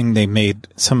good thing they made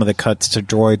some of the cuts to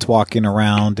droids walking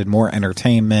around and more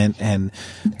entertainment, and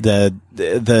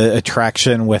the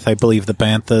attraction with, I believe, the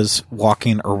banthas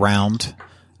walking around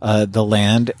the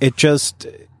land.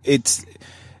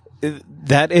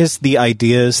 That is the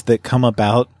ideas that come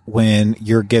about when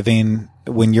you're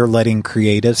letting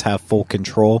creatives have full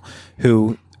control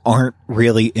who aren't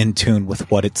really in tune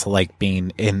with what it's like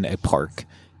being in a park,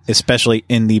 especially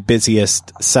in the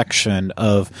busiest section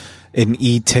of an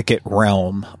e-ticket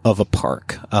realm of a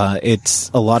park. It's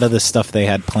a lot of the stuff they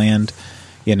had planned,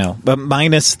 but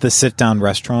minus the sit-down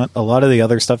restaurant, a lot of the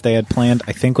other stuff they had planned,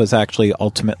 I think, was actually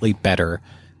ultimately better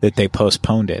that they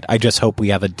postponed it. I just hope we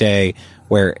have a day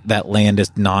where that land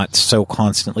is not so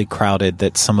constantly crowded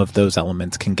that some of those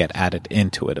elements can get added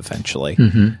into it eventually.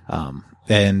 Mm-hmm.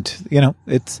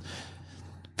 It's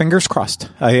fingers crossed.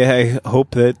 I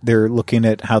hope that they're looking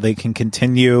at how they can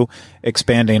continue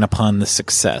expanding upon the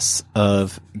success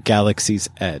of Galaxy's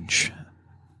Edge.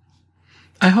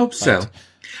 I hope so.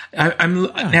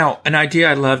 Now, an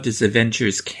idea I loved is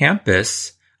Avengers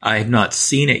Campus. I have not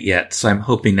seen it yet, so I'm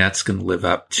hoping that's going to live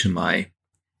up to my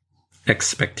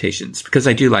expectations, because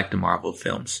I do like the Marvel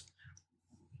films.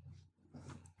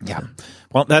 Yeah.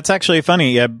 Well, that's actually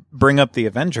funny. You bring up the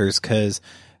Avengers, because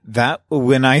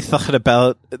when I thought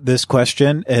about this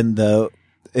question and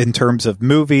in terms of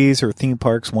movies or theme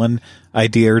parks, one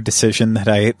idea or decision that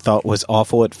I thought was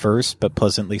awful at first, but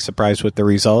pleasantly surprised with the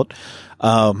result,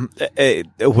 it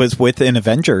was with an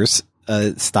Avengers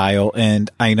style. And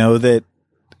I know that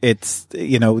it's,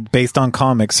 based on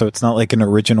comics, so it's not like an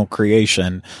original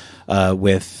creation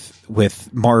with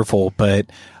Marvel, but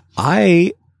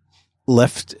I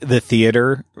left the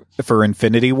theater for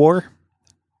Infinity War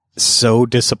so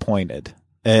disappointed.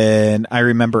 And I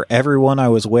remember everyone I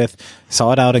was with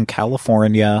saw it out in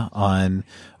California on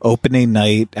opening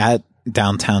night at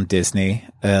Downtown Disney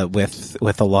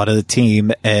with a lot of the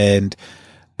team, and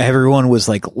everyone was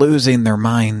like losing their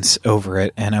minds over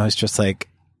it. And I was just like,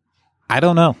 I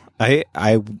don't know. I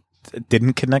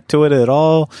didn't connect to it at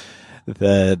all.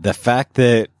 The fact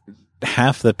that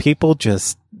half the people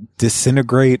just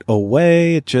disintegrate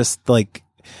away, just like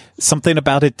something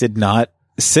about it did not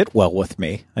sit well with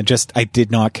me. I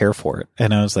did not care for it.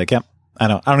 And I was like, yep, I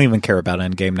don't even care about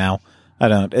Endgame now.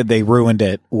 They ruined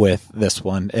it with this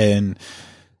one. And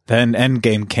then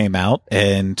Endgame came out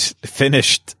and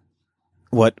finished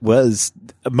what was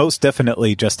most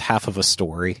definitely just half of a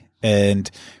story, and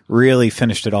really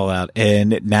finished it all out.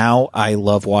 And now I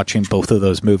love watching both of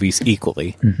those movies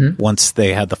equally once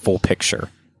they had the full picture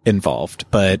involved.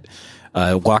 But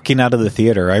walking out of the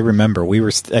theater, I remember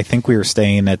I think we were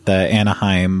staying at the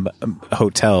Anaheim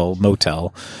motel,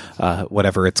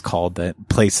 whatever it's called, that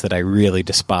place that I really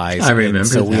despise. I remember.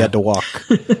 So we had to walk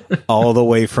all the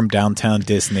way from downtown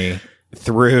Disney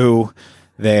through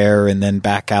there and then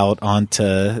back out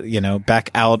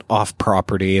off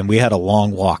property. And we had a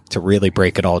long walk to really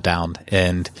break it all down.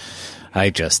 And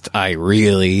I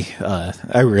really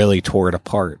tore it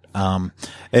apart.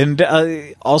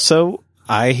 Also,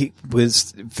 I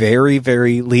was very,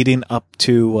 very leading up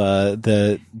to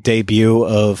the debut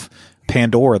of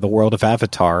Pandora, the world of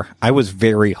Avatar. I was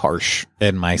very harsh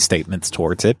in my statements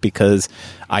towards it because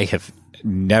I have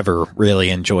never really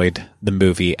enjoyed the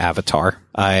movie Avatar.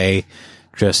 I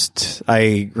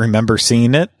remember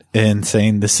seeing it and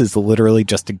saying, this is literally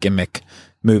just a gimmick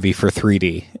movie for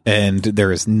 3D, and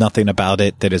there is nothing about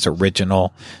it that is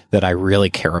original that I really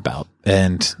care about.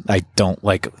 And I don't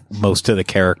like most of the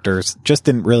characters, just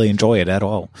didn't really enjoy it at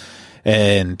all.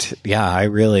 And yeah, I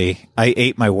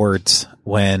ate my words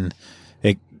when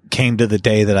it came to the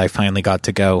day that I finally got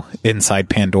to go inside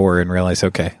Pandora and realize,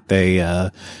 okay,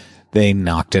 they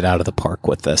knocked it out of the park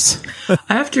with this.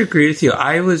 I have to agree with you.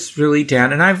 I was really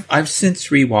down, and I've since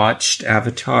rewatched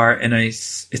Avatar, and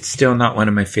it's still not one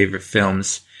of my favorite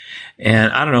films.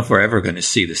 And I don't know if we're ever going to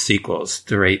see the sequels,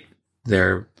 the rate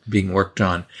they're being worked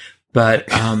on. But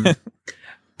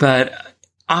but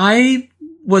I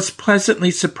was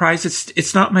pleasantly surprised.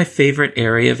 It's not my favorite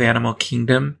area of Animal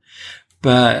Kingdom,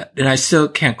 and I still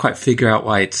can't quite figure out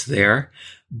why it's there.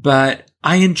 But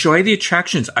I enjoy the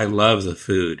attractions. I love the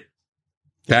food.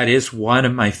 That is one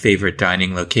of my favorite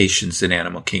dining locations in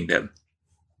Animal Kingdom.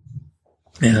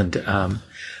 And,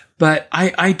 but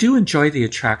I do enjoy the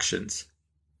attractions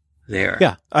there.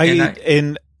 Yeah.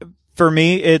 And for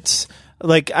me, it's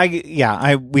like,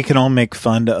 we can all make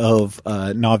fun of,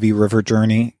 Na'vi River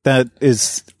Journey.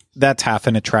 That's half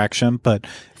an attraction, but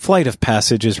Flight of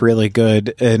Passage is really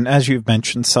good. And as you've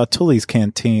mentioned, Satuli's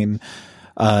Canteen,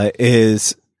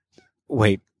 Satuli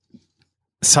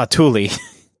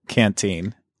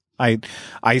Canteen. I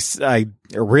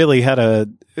really had a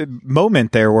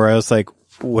moment there where I was like,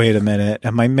 wait a minute,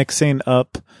 am I mixing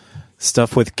up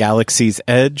stuff with Galaxy's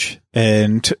Edge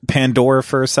and Pandora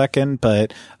for a second?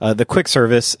 But the quick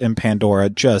service in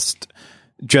Pandora just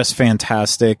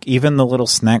fantastic. Even the little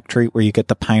snack treat where you get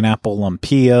the pineapple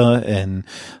lumpia and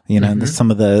some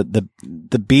of the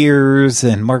beers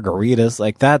and margaritas,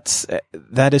 like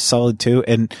that is solid too.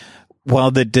 And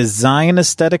while the design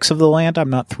aesthetics of the land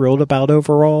I'm not thrilled about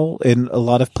overall in a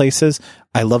lot of places,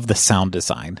 I love the sound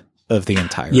design of the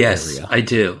entire area. Yes, I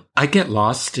do. I get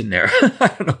lost in there.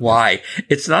 I don't know why.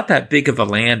 It's not that big of a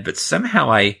land, but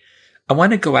somehow I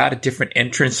want to go out a different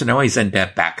entrance and always end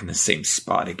up back in the same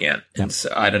spot again. And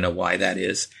so I don't know why that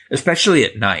is, especially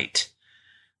at night.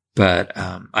 But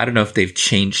I don't know if they've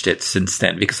changed it since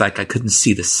then because I couldn't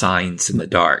see the signs in the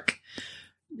dark.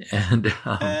 And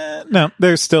no,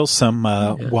 there's still some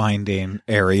winding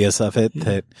areas of it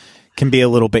that can be a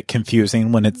little bit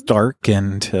confusing when it's dark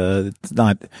and it's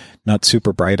not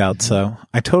super bright out. So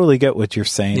I totally get what you're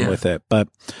saying with it. But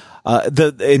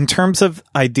in terms of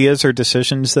ideas or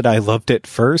decisions that I loved at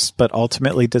first, but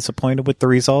ultimately disappointed with the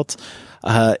results,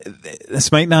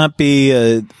 this might not be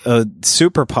a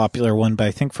super popular one, but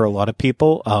I think for a lot of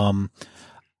people,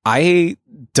 I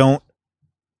don't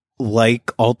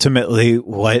like ultimately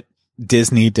what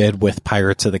Disney did with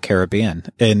Pirates of the Caribbean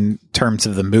in terms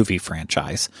of the movie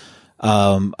franchise.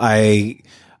 I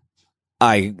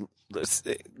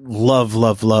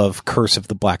love Curse of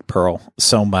the Black Pearl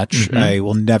so much. Mm-hmm. I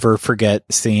will never forget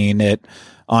seeing it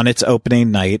on its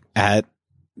opening night at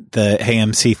the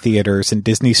AMC theaters in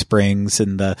Disney Springs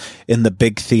in the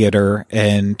big theater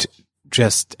and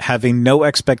just having no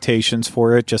expectations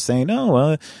for it. Just saying,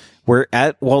 we're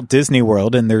at Walt Disney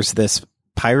World and there's this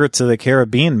Pirates of the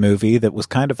Caribbean movie that was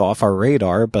kind of off our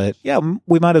radar, but yeah,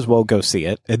 we might as well go see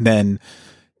it. And then,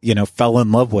 fell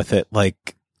in love with it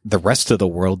like the rest of the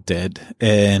world did.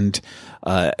 And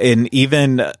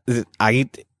even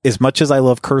as much as I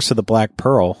love Curse of the Black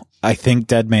Pearl, I think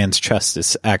Dead Man's Chest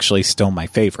is actually still my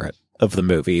favorite of the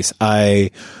movies. I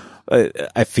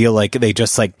feel like they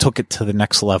just took it to the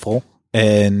next level,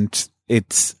 and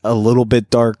it's a little bit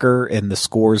darker and the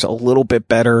score's a little bit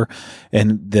better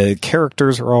and the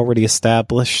characters are already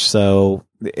established. So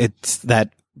it's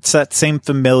that same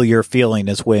familiar feeling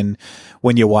as when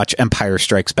you watch Empire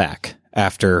Strikes Back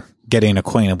after getting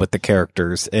acquainted with the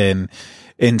characters in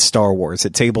Star Wars.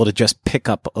 It's able to just pick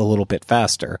up a little bit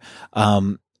faster.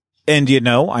 And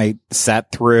I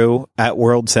sat through at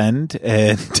World's End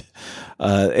and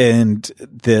And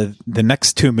the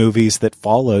next two movies that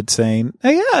followed saying,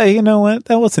 hey, yeah, you know what?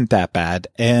 That wasn't that bad.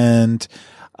 And,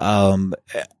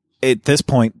 at this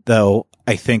point though,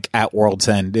 I think At World's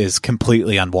End is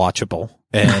completely unwatchable.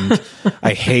 And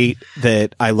I hate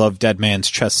that I love Dead Man's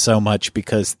Chest so much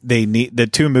because the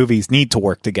two movies need to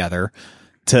work together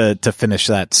to finish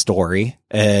that story.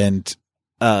 And,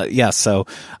 so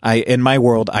in my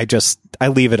world, I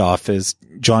leave it off as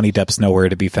Johnny Depp's nowhere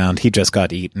to be found. He just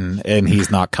got eaten and he's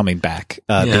not coming back,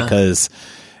 because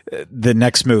the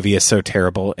next movie is so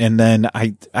terrible. And then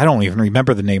I don't even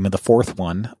remember the name of the fourth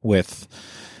one with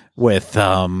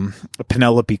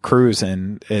Penelope Cruz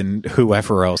and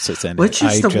whoever else is in it. Which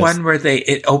is the one where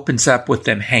it opens up with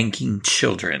them hanging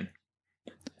children.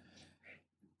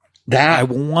 I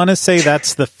want to say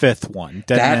that's the fifth one.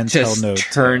 Dead that Men just Tell No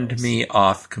turned Tales. me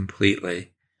off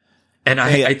completely. And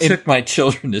I took my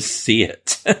children to see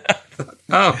it.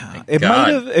 Oh, my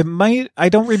God. I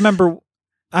don't remember.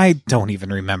 I don't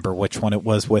even remember which one it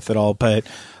was with it all, but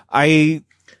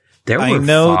there were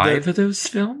 5 of those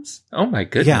films? Oh, my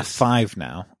goodness. Yeah, 5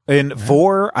 now. And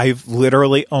 4, I've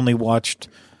literally only watched.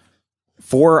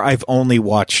 4, I've only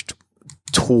watched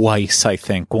twice, I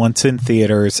think. Once in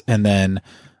theaters and then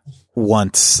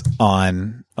once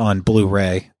on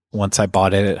Blu-ray, once I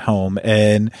bought it at home.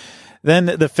 And then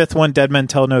the 5th one, Dead Men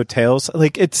Tell No Tales,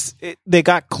 like they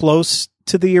got close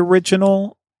to the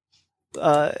original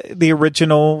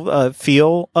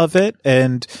feel of it,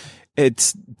 and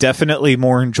it's definitely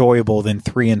more enjoyable than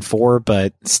 3 and 4,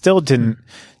 but still didn't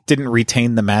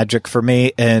retain the magic for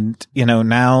me. And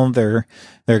now they're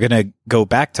gonna go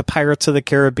back to Pirates of the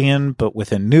Caribbean, but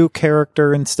with a new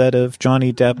character instead of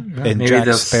Johnny Depp and maybe Jack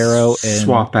they'll Sparrow.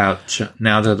 Swap out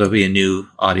now that there'll be a new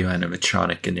audio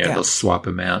animatronic in there. Yeah. They'll swap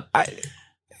them out. But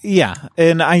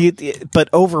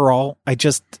overall, I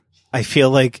feel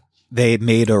like they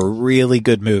made a really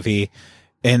good movie,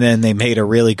 and then they made a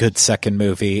really good second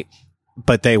movie,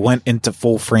 but they went into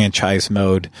full franchise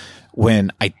mode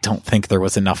when I don't think there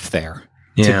was enough there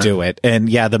to do it. And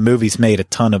the movies made a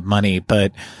ton of money,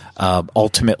 but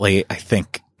ultimately, I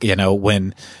think,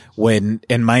 when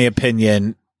in my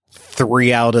opinion,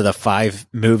 3 out of the 5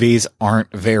 movies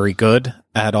aren't very good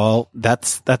at all,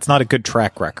 that's not a good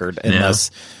track record unless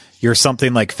you're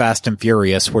something like Fast and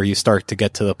Furious, where you start to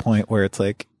get to the point where it's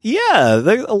like,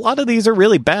 a lot of these are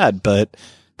really bad, but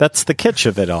that's the kitsch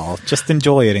of it all. Just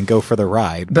enjoy it and go for the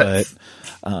ride. But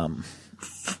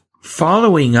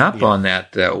following up on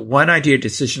that, though, one idea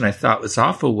decision I thought was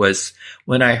awful was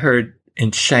when I heard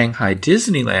in Shanghai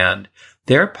Disneyland,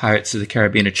 their Pirates of the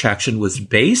Caribbean attraction was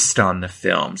based on the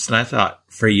films. And I thought,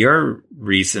 for your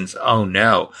reasons, oh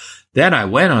no. Then I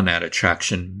went on that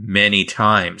attraction many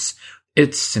times.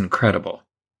 It's incredible.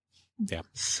 Yeah.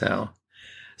 So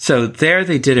there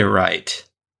they did it right.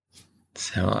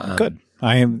 So good.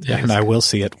 I will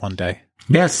see it one day.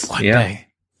 Yes. One day.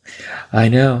 I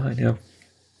know.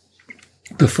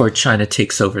 Before China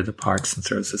takes over the parks and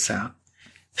throws us out.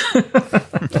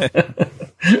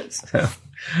 So,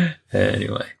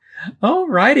 anyway. All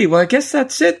righty. Well, I guess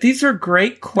that's it. These are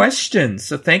great questions.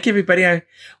 So thank you, everybody. I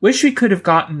wish we could have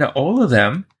gotten to all of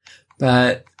them,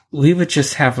 we would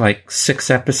just have like 6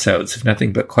 episodes of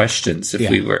nothing but questions if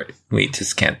we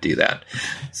just can't do that.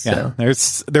 So. Yeah,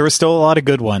 there was still a lot of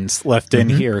good ones left in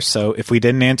here. So if we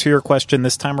didn't answer your question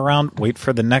this time around, wait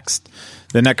for the next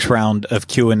round of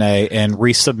Q&A and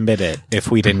resubmit it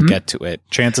if we didn't get to it.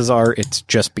 Chances are it's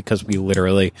just because we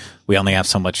only have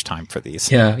so much time for these.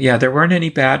 Yeah, there weren't any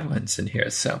bad ones in here.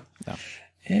 So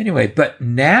anyway, but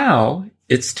now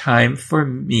it's time for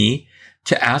me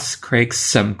to ask Craig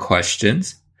some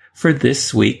questions for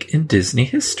this week in Disney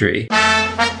history.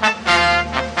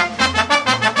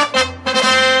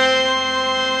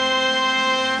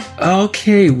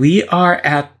 Okay, we are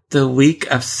at the week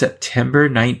of September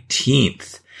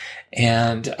 19th.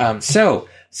 And so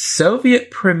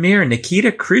Soviet Premier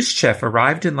Nikita Khrushchev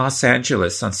arrived in Los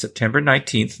Angeles on September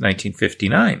 19th,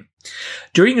 1959.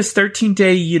 During his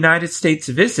 13-day United States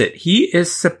visit, he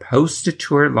is supposed to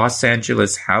tour Los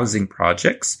Angeles housing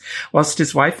projects, whilst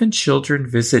his wife and children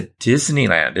visit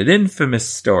Disneyland, an infamous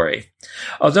story.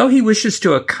 Although he wishes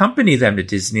to accompany them to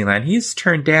Disneyland, he is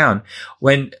turned down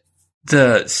when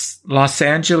the Los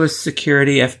Angeles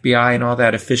security, FBI, and all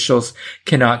that officials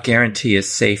cannot guarantee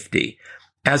his safety.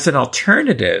 As an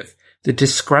alternative, the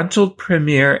disgruntled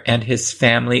premier and his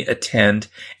family attend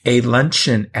a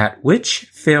luncheon at which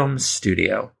film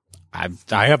studio? I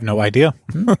have no idea.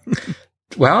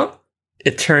 Well,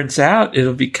 it turns out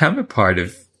it'll become a part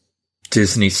of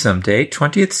Disney someday.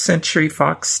 20th Century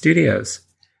Fox Studios.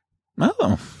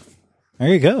 Oh, there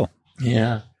you go.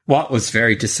 Yeah. Walt was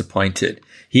very disappointed.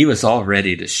 He was all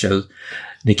ready to show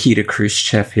Nikita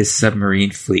Khrushchev his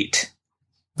submarine fleet.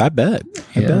 I bet.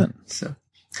 I bet. So.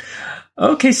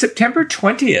 Okay, September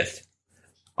 20th.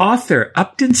 Author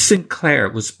Upton Sinclair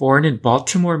was born in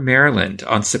Baltimore, Maryland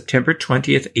on September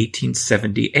 20th,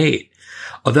 1878.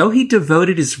 Although he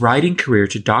devoted his writing career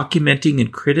to documenting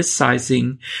and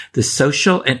criticizing the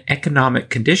social and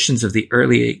economic conditions of the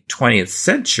early 20th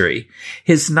century,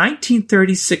 his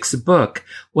 1936 book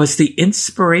was the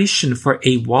inspiration for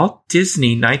a Walt Disney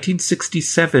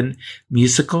 1967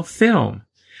 musical film.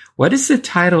 What is the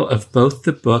title of both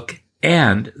the book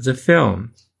and the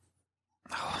film?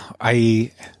 I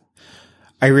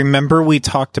remember we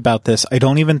talked about this. I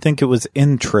don't even think it was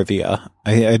in trivia.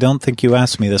 I don't think you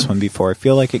asked me this one before. I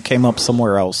feel like it came up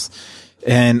somewhere else.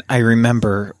 And I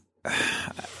remember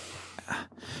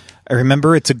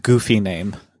it's a Goofy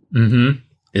name. Mm-hmm.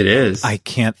 It is. I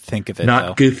can't think of it. Not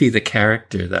though. Goofy the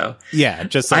character, though. Yeah,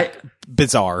 just like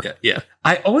bizarre. Yeah.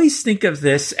 I always think of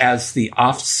this as the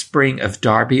offspring of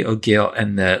Darby O'Gill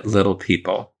and the Little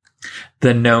People.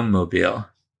 The Gnome Mobile.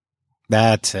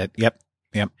 That's it. Yep.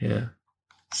 Yeah.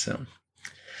 So,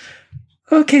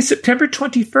 okay, September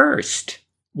 21st.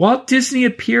 Walt Disney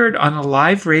appeared on a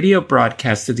live radio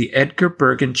broadcast of the Edgar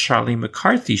Bergen Charlie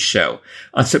McCarthy Show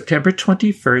on September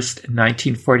 21st,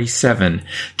 1947,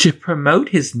 to promote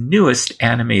his newest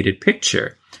animated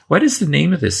picture. What is the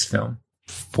name of this film?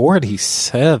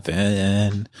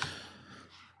 47.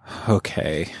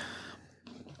 Okay.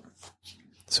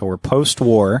 So we're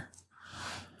post-war.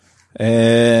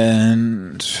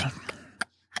 And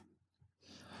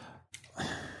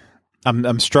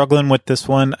I'm struggling with this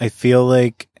one. I feel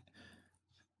like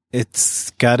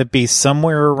it's got to be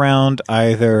somewhere around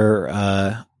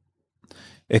either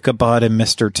Ichabod and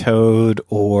Mr. Toad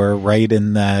or right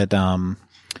in that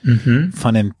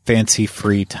fun and fancy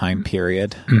free time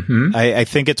period. Mm-hmm. I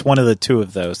think it's one of the two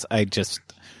of those.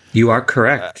 You are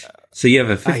correct. So you have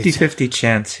a 50-50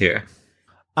 chance here.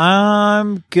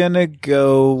 I'm going to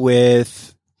go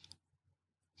with,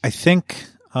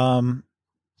 I'm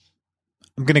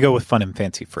going to go with Fun and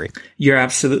Fancy Free. You're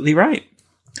absolutely right.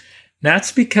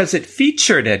 That's because it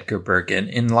featured Edgar Bergen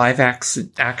in live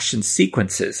action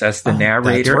sequences as the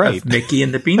narrator of Mickey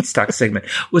and the Beanstalk segment,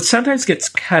 which sometimes gets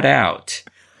cut out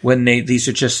when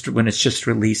it's just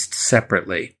released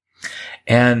separately.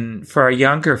 And for our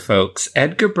younger folks,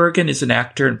 Edgar Bergen is an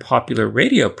actor and popular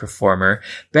radio performer,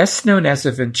 best known as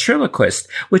a ventriloquist,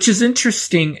 which is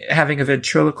interesting having a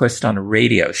ventriloquist on a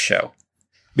radio show.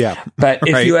 Yeah. But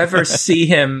if you ever see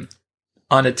him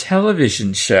on a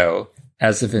television show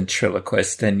as a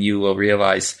ventriloquist, then you will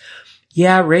realize,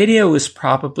 radio was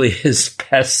probably his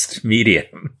best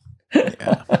medium.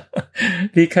 Yeah.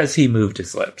 Because he moved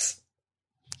his lips.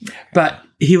 But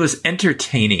he was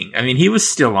entertaining. I mean, he was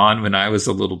still on when I was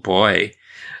a little boy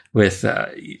with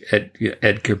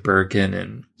Edgar Bergen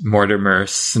and Mortimer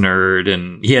Snerd,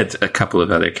 and he had a couple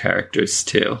of other characters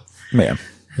too. Yeah.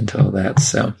 And all that.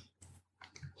 So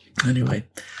anyway.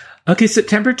 Okay,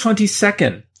 September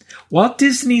 22nd. Walt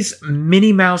Disney's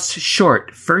Minnie Mouse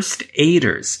short, First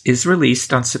Aiders, is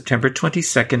released on September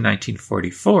 22nd,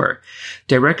 1944.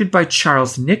 Directed by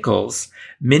Charles Nichols,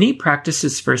 Minnie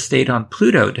practices first aid on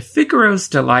Pluto to Figaro's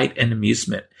delight and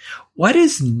amusement. What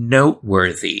is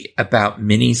noteworthy about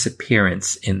Minnie's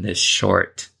appearance in this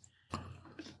short?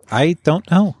 I don't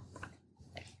know.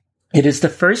 It is the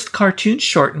first cartoon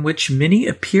short in which Minnie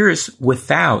appears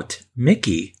without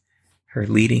Mickey, her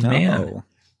leading man.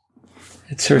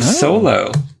 It's her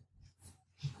solo.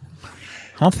 I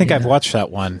don't think I've watched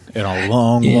that one in a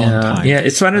long time. Yeah,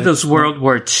 it's one of those World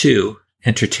War II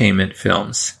entertainment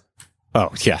films. Oh,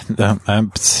 yeah.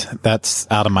 That's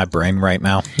out of my brain right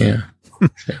now. Yeah.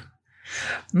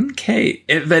 Okay.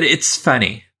 But it's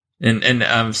funny.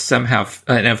 And somehow,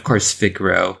 and of course,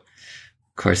 Figaro,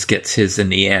 of course, gets his in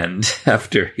the end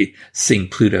after seeing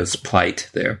Pluto's plight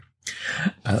there.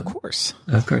 Of course.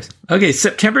 Okay,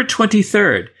 September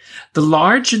 23rd. The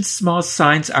large and small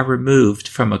signs are removed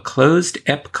from a closed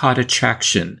Epcot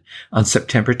attraction on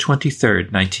September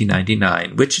 23rd,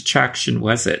 1999. Which attraction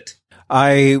was it?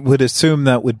 I would assume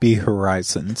that would be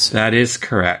Horizons. That is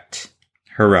correct.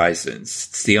 Horizons.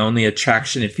 It's the only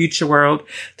attraction in Future World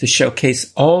to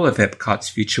showcase all of Epcot's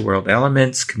Future World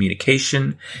elements: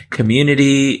 communication,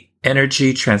 community,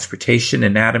 energy, transportation,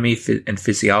 anatomy, and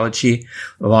physiology,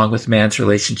 along with man's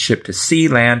relationship to sea,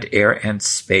 land, air, and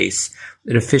space.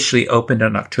 It officially opened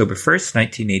on October 1st,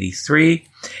 1983,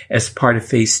 as part of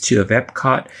Phase 2 of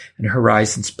Epcot, and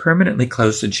Horizons permanently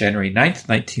closed on January 9th,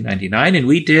 1999. And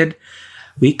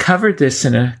we covered this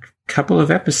in a couple of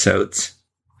episodes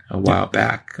a while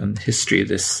back on the history of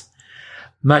this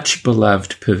much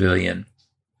beloved pavilion.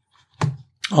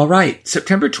 All right,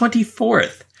 September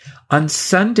 24th. On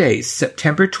Sunday,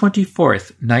 September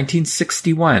 24th,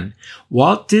 1961,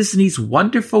 Walt Disney's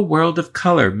Wonderful World of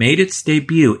Color made its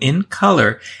debut in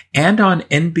color and on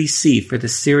NBC for the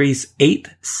series'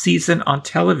 8th season on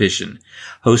television.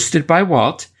 Hosted by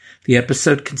Walt, the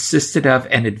episode consisted of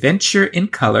an adventure in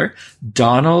color,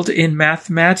 Donald in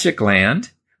Mathmagic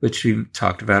Land, which we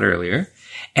talked about earlier,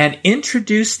 and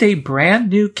introduced a brand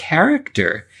new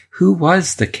character. Who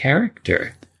was the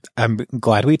character? I'm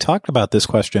glad we talked about this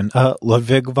question.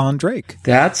 Ludwig von Drake.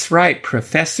 That's right.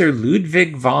 Professor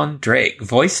Ludwig von Drake,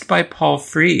 voiced by Paul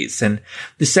Frees. And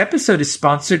this episode is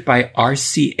sponsored by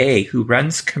RCA, who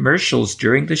runs commercials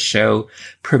during the show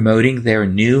promoting their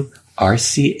new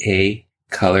RCA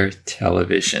color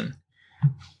television.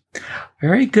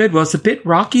 Very good. Well, it's a bit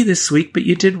rocky this week, but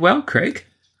you did well, Craig.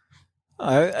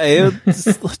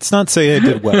 Let's not say I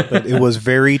did well, but it was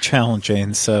very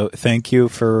challenging. So thank you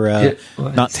for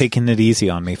not taking it easy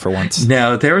on me for once.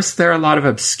 No, there are a lot of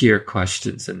obscure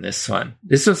questions in this one.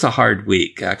 This was a hard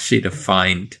week actually to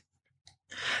find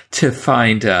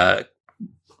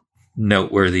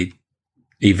noteworthy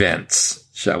events,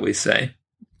 shall we say?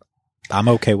 I'm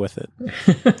okay with it.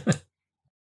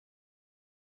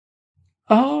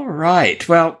 All right.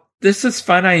 Well, this is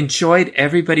fun. I enjoyed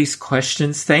everybody's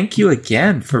questions. Thank you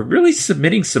again for really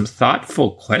submitting some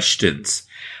thoughtful questions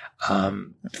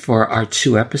for our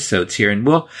 2 episodes here. And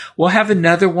we'll have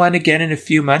another one again in a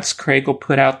few months. Craig will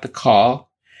put out the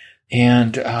call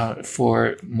and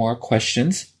for more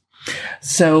questions.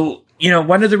 So,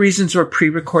 one of the reasons we're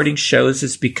pre-recording shows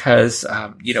is because,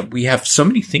 we have so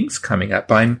many things coming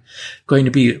up. I'm going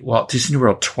to be at Walt Disney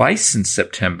World twice in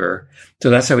September. So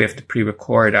that's why we have to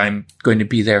pre-record. I'm going to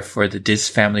be there for the Diz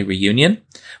Family Reunion,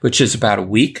 which is about a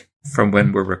week from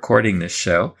when we're recording this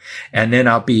show. And then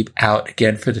I'll be out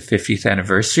again for the 50th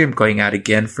anniversary. I'm going out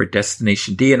again for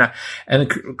Destination D.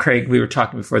 And Craig, we were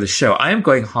talking before the show. I am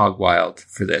going hog wild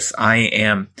for this. I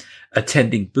am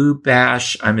attending Boob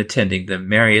Bash. I'm attending the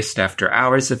Merriest After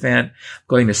Hours event. I'm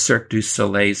going to Cirque du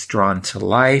Soleil's Drawn to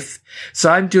Life.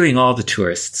 So I'm doing all the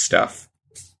tourist stuff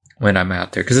when I'm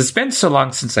out there, because it's been so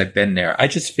long since I've been there. I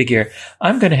just figure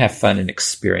I'm going to have fun and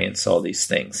experience all these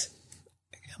things.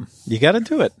 You got to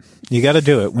do it. You got to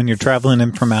do it when you're traveling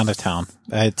in from out of town.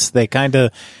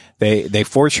 They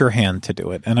force your hand to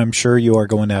do it, and I'm sure you are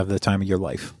going to have the time of your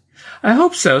life. I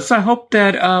hope so. So I hope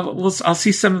that I'll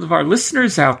see some of our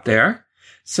listeners out there,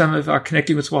 some of our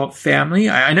Connecting with Walt family.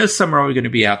 I know some are already going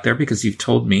to be out there because you've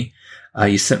told me,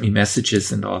 you sent me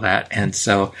messages and all that, and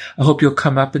so I hope you'll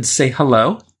come up and say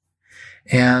hello.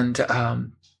 And,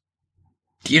 and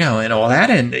all that.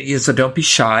 And so don't be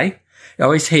shy. I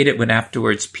always hate it when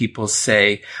afterwards people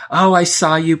say, "Oh, I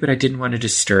saw you, but I didn't want to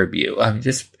disturb you."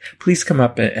 Just please come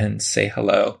up and say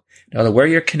hello. Wear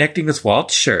your Connecting with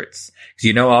Walt shirts,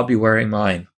 because I'll be wearing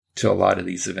mine to a lot of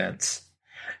these events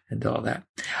and all that.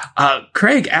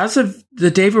 Craig, as of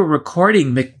the day we're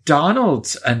recording,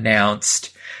 McDonald's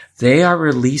announced they are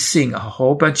releasing a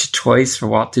whole bunch of toys for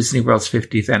Walt Disney World's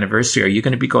 50th anniversary. Are you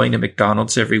going to be going to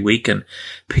McDonald's every week and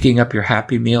picking up your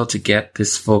Happy Meal to get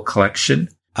this full collection?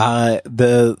 My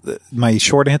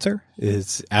short answer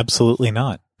is absolutely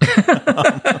not.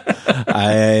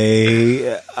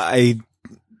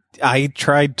 I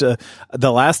tried to,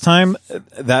 the last time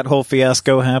that whole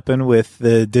fiasco happened with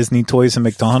the Disney toys and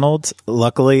McDonald's,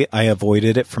 luckily I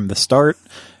avoided it from the start.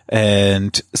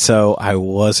 And so I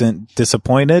wasn't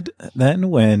disappointed then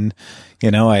when,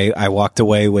 I walked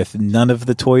away with none of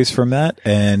the toys from that.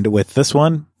 And with this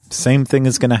one, same thing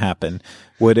is going to happen.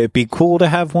 Would it be cool to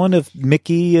have one of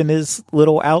Mickey in his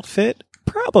little outfit?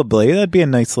 Probably. That'd be a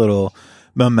nice little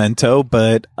memento,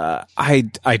 but I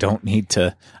don't need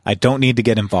to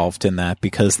get involved in that,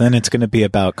 because then it's going to be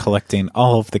about collecting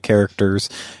all of the characters.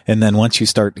 And then once you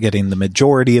start getting the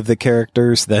majority of the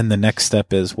characters, then the next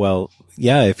step is,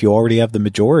 if you already have the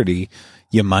majority,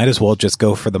 you might as well just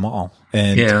go for them all.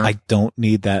 And I don't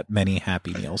need that many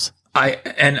Happy Meals.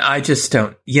 I just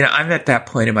don't, I'm at that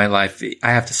point in my life.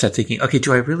 I have to start thinking, okay,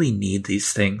 do I really need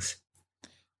these things?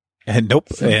 And nope.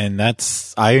 And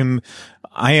I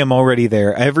am already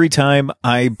there. Every time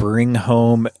I bring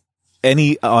home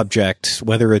any object,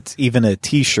 whether it's even a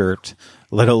t-shirt,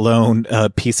 let alone a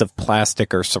piece of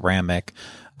plastic or ceramic,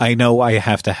 I know I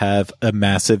have to have a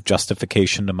massive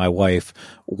justification to my wife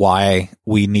why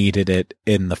we needed it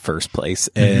in the first place.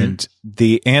 Mm-hmm. And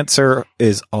the answer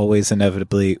is always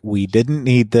inevitably, we didn't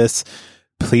need this.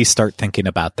 Please start thinking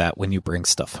about that when you bring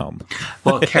stuff home.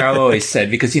 Well, Carol always said,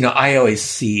 because, I always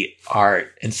see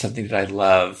art and something that I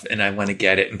love and I want to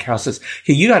get it. And Carol says,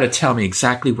 hey, you got to tell me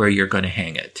exactly where you're going to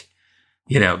hang it.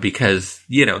 because,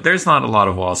 there's not a lot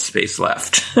of wall space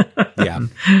left. Yeah.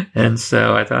 And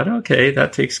so I thought, okay,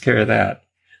 that takes care of that.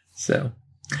 So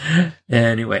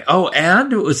anyway. Oh,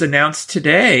 and it was announced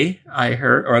today, I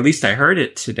heard, or at least I heard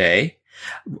it today,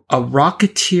 a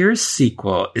Rocketeer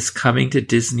sequel is coming to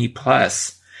Disney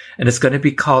Plus. And it's going to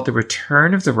be called The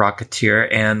Return of the Rocketeer.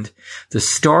 And the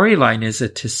storyline is a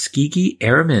Tuskegee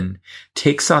Airman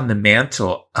takes on the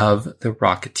mantle of the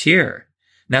Rocketeer.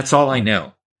 And that's all I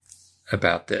know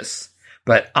about this.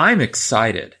 But I'm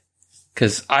excited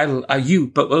because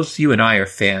but both you and I are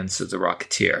fans of the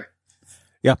Rocketeer.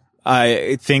 Yeah.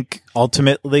 I think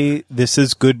ultimately this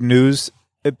is good news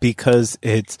because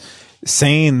it's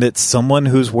saying that someone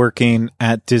who's working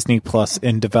at Disney Plus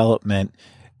in development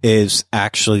is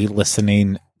actually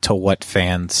listening to what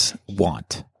fans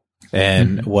want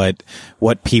and what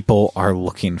people are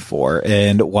looking for.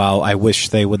 And while I wish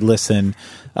they would listen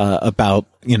about,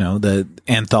 the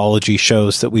anthology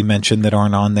shows that we mentioned that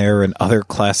aren't on there and other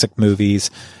classic movies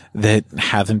that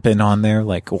haven't been on there,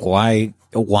 like why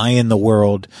in the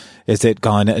world is it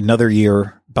gone another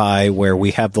year by where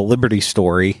we have the Liberty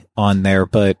Story on there,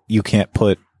 but you can't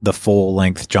put the full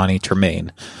length Johnny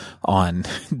Tremaine on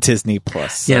Disney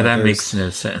Plus? Yeah, that makes no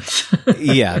sense.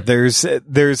 Yeah, there's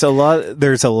a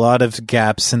lot of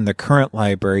gaps in the current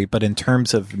library, but in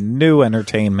terms of new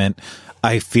entertainment,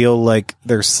 I feel like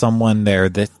there's someone there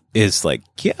that is like,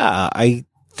 yeah, I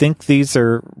think these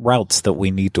are routes that we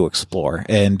need to explore.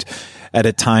 And at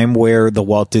a time where the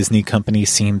Walt Disney Company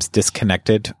seems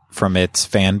disconnected from its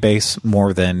fan base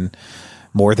more than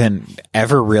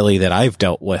ever really that I've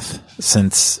dealt with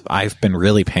since I've been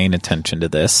really paying attention to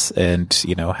this and,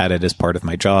 had it as part of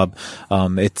my job.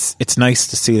 It's nice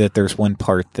to see that there's one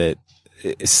part that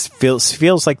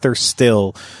feels like they're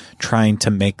still trying to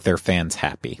make their fans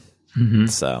happy. Mm-hmm.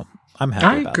 So I'm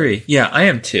happy. I agree. It. Yeah, I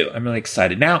am too. I'm really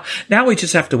excited. Now we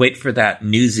just have to wait for that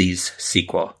Newsies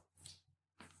sequel.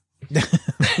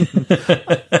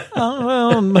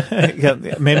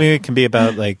 Maybe it can be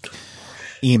about like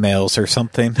emails or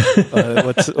something.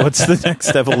 What's the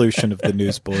next evolution of the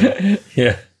newsboy?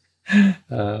 Yeah.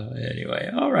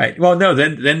 Anyway, all right. Well, no.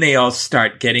 Then they all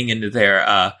start getting into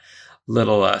their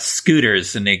little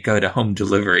scooters and they go to home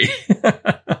delivery.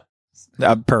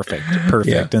 Perfect.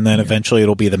 Yeah. And then eventually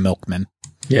it'll be the milkman.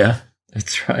 Yeah,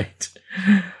 that's right.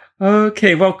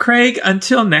 Okay, well, Craig,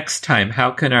 until next time, how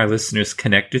can our listeners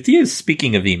connect with you?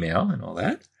 Speaking of email and all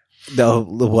that. Oh,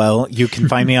 well, you can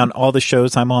find me on all the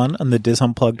shows I'm on the Dis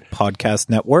Unplugged podcast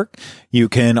network. You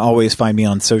can always find me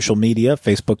on social media,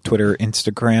 Facebook, Twitter,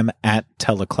 Instagram at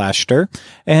Teleclaster.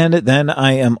 And then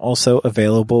I am also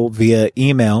available via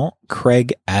email,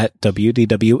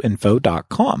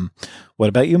 craig@wdwinfo.com. What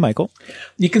about you, Michael?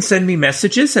 You can send me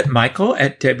messages at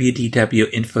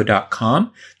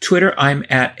michael@wdwinfo.com. Twitter, I'm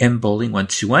at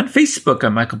mbowling121. Facebook,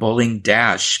 I'm Michael Bowling -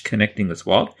 Connecting with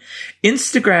Walt.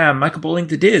 Instagram, Michael Bowling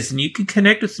the Diz. And you can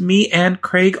connect with me and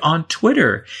Craig on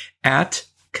Twitter at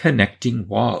Connecting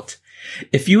Walt.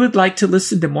 If you would like to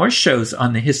listen to more shows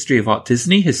on the history of Walt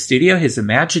Disney, his studio, his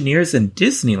Imagineers, and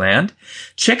Disneyland,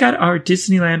 check out our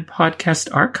Disneyland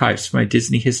podcast archives for my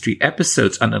Disney history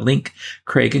episodes on a link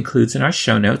Craig includes in our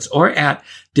show notes or at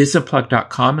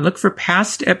disunplug.com and look for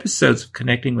past episodes of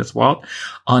Connecting with Walt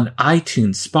on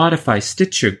iTunes, Spotify,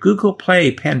 Stitcher, Google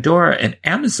Play, Pandora, and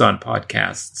Amazon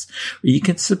podcasts, where you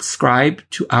can subscribe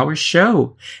to our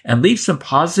show and leave some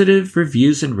positive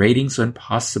reviews and ratings when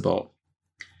possible.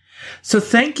 So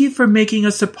thank you for making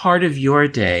us a part of your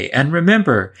day. And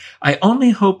remember, I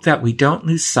only hope that we don't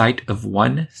lose sight of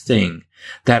one thing,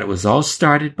 that it was all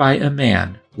started by a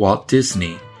man, Walt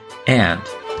Disney, and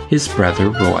his brother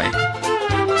Roy.